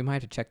 Yeah, we might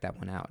have to check that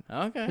one out.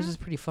 Okay. This is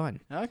pretty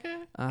fun. Okay.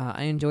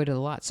 I enjoyed it a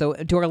lot. So,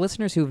 to our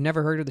listeners who've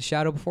never heard of The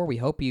Shadow before, we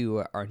hope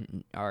you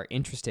are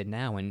interested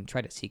now and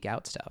try to seek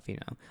out stuff. I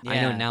know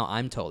Yeah. now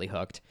I'm totally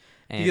hooked.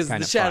 And Because it's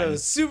kind the of shadow fun.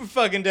 is super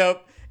fucking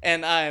dope,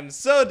 and I am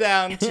so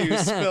down to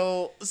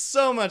spill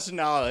so much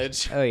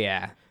knowledge. Oh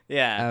yeah.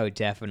 Yeah. Oh,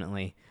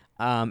 definitely.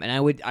 And I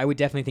would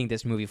definitely think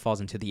this movie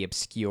falls into the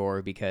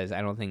obscure because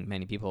I don't think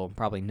many people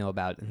probably know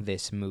about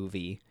this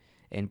movie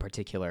in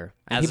particular.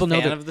 And As people a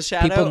know fan the of The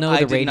Shadow, people know I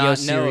the did radio not know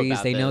series.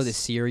 about They know the this.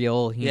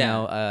 serial. You Yeah.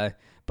 know.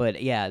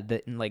 But yeah,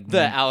 the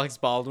Alex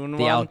Baldwin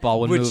one. Alec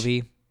Baldwin which-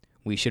 movie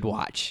we should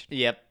watch.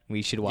 Yep.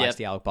 We should watch Yep.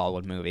 the Alec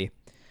Baldwin movie.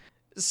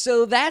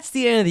 So that's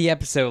the end of the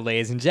episode,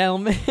 ladies and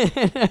gentlemen.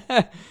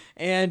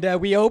 And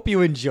we hope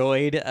you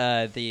enjoyed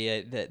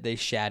the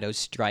Shadow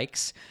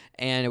Strikes.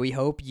 And we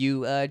hope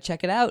you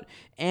check it out.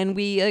 And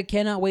we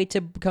cannot wait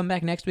to come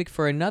back next week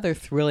for another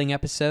thrilling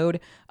episode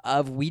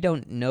of We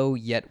Don't Know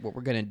Yet What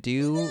We're going to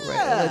Do. Right?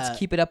 Let's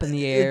keep it up in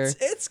the air.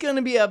 It's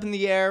gonna be up in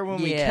the air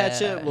when we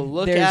catch Yeah. it. We'll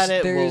look There's- at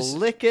it. We'll there's-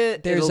 lick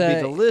it. there's It'll be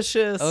a-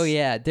 delicious. Oh,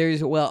 yeah.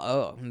 There's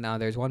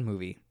one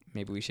movie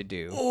maybe we should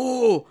do.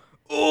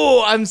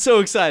 Oh, I'm so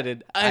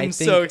excited. I I'm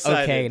think, so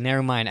excited. Okay,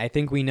 never mind. I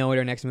think we know what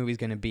our next movie is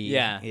going to be.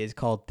 Yeah. It is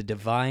called The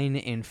Divine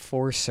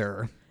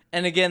Enforcer.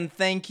 And again,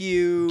 thank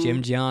you,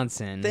 Jim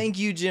Johnson. Thank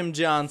you, Jim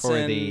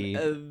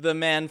Johnson, the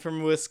man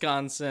from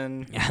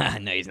Wisconsin.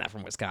 No, he's not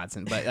from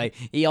Wisconsin, but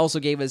he also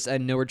gave us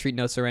No Retreat,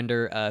 No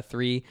Surrender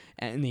 3,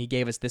 and he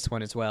gave us this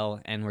one as well,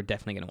 and we're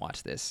definitely going to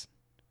watch this.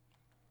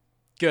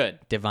 Good,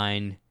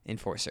 Divine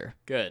Enforcer.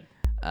 good.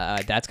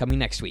 That's coming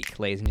next week,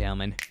 ladies and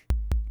gentlemen.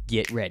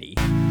 Get ready.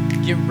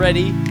 Get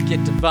ready,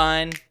 get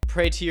divine,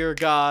 pray to your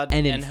God,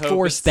 And hope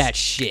enforce it's- that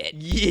shit.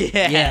 Yes.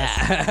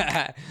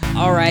 Yeah.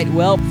 All right.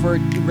 Well, for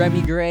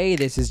Remy Gray,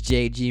 this is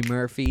JG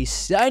Murphy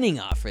signing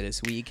off for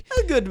this week.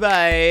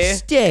 Goodbye.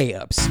 Stay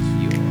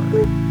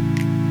obscure.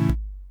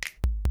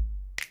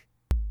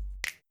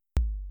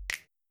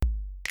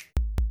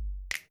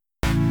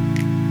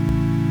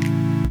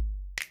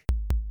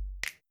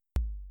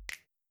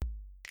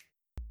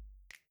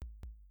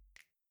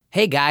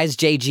 Hey guys,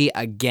 JG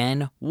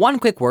again. One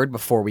quick word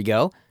before we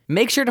go.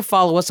 Make sure to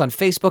follow us on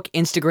Facebook,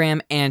 Instagram,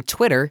 and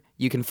Twitter.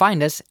 You can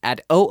find us at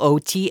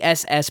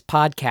OOTSS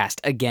Podcast.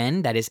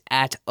 Again, that is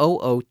at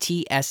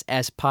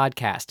OOTSS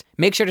Podcast.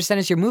 Make sure to send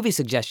us your movie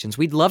suggestions.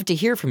 We'd love to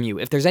hear from you.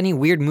 If there's any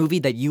weird movie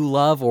that you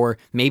love or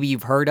maybe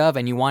you've heard of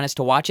and you want us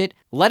to watch it,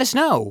 let us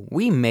know.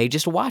 We may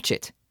just watch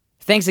it.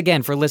 Thanks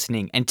again for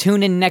listening, and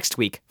tune in next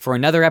week for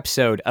another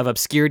episode of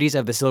Obscurities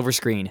of the Silver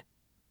Screen.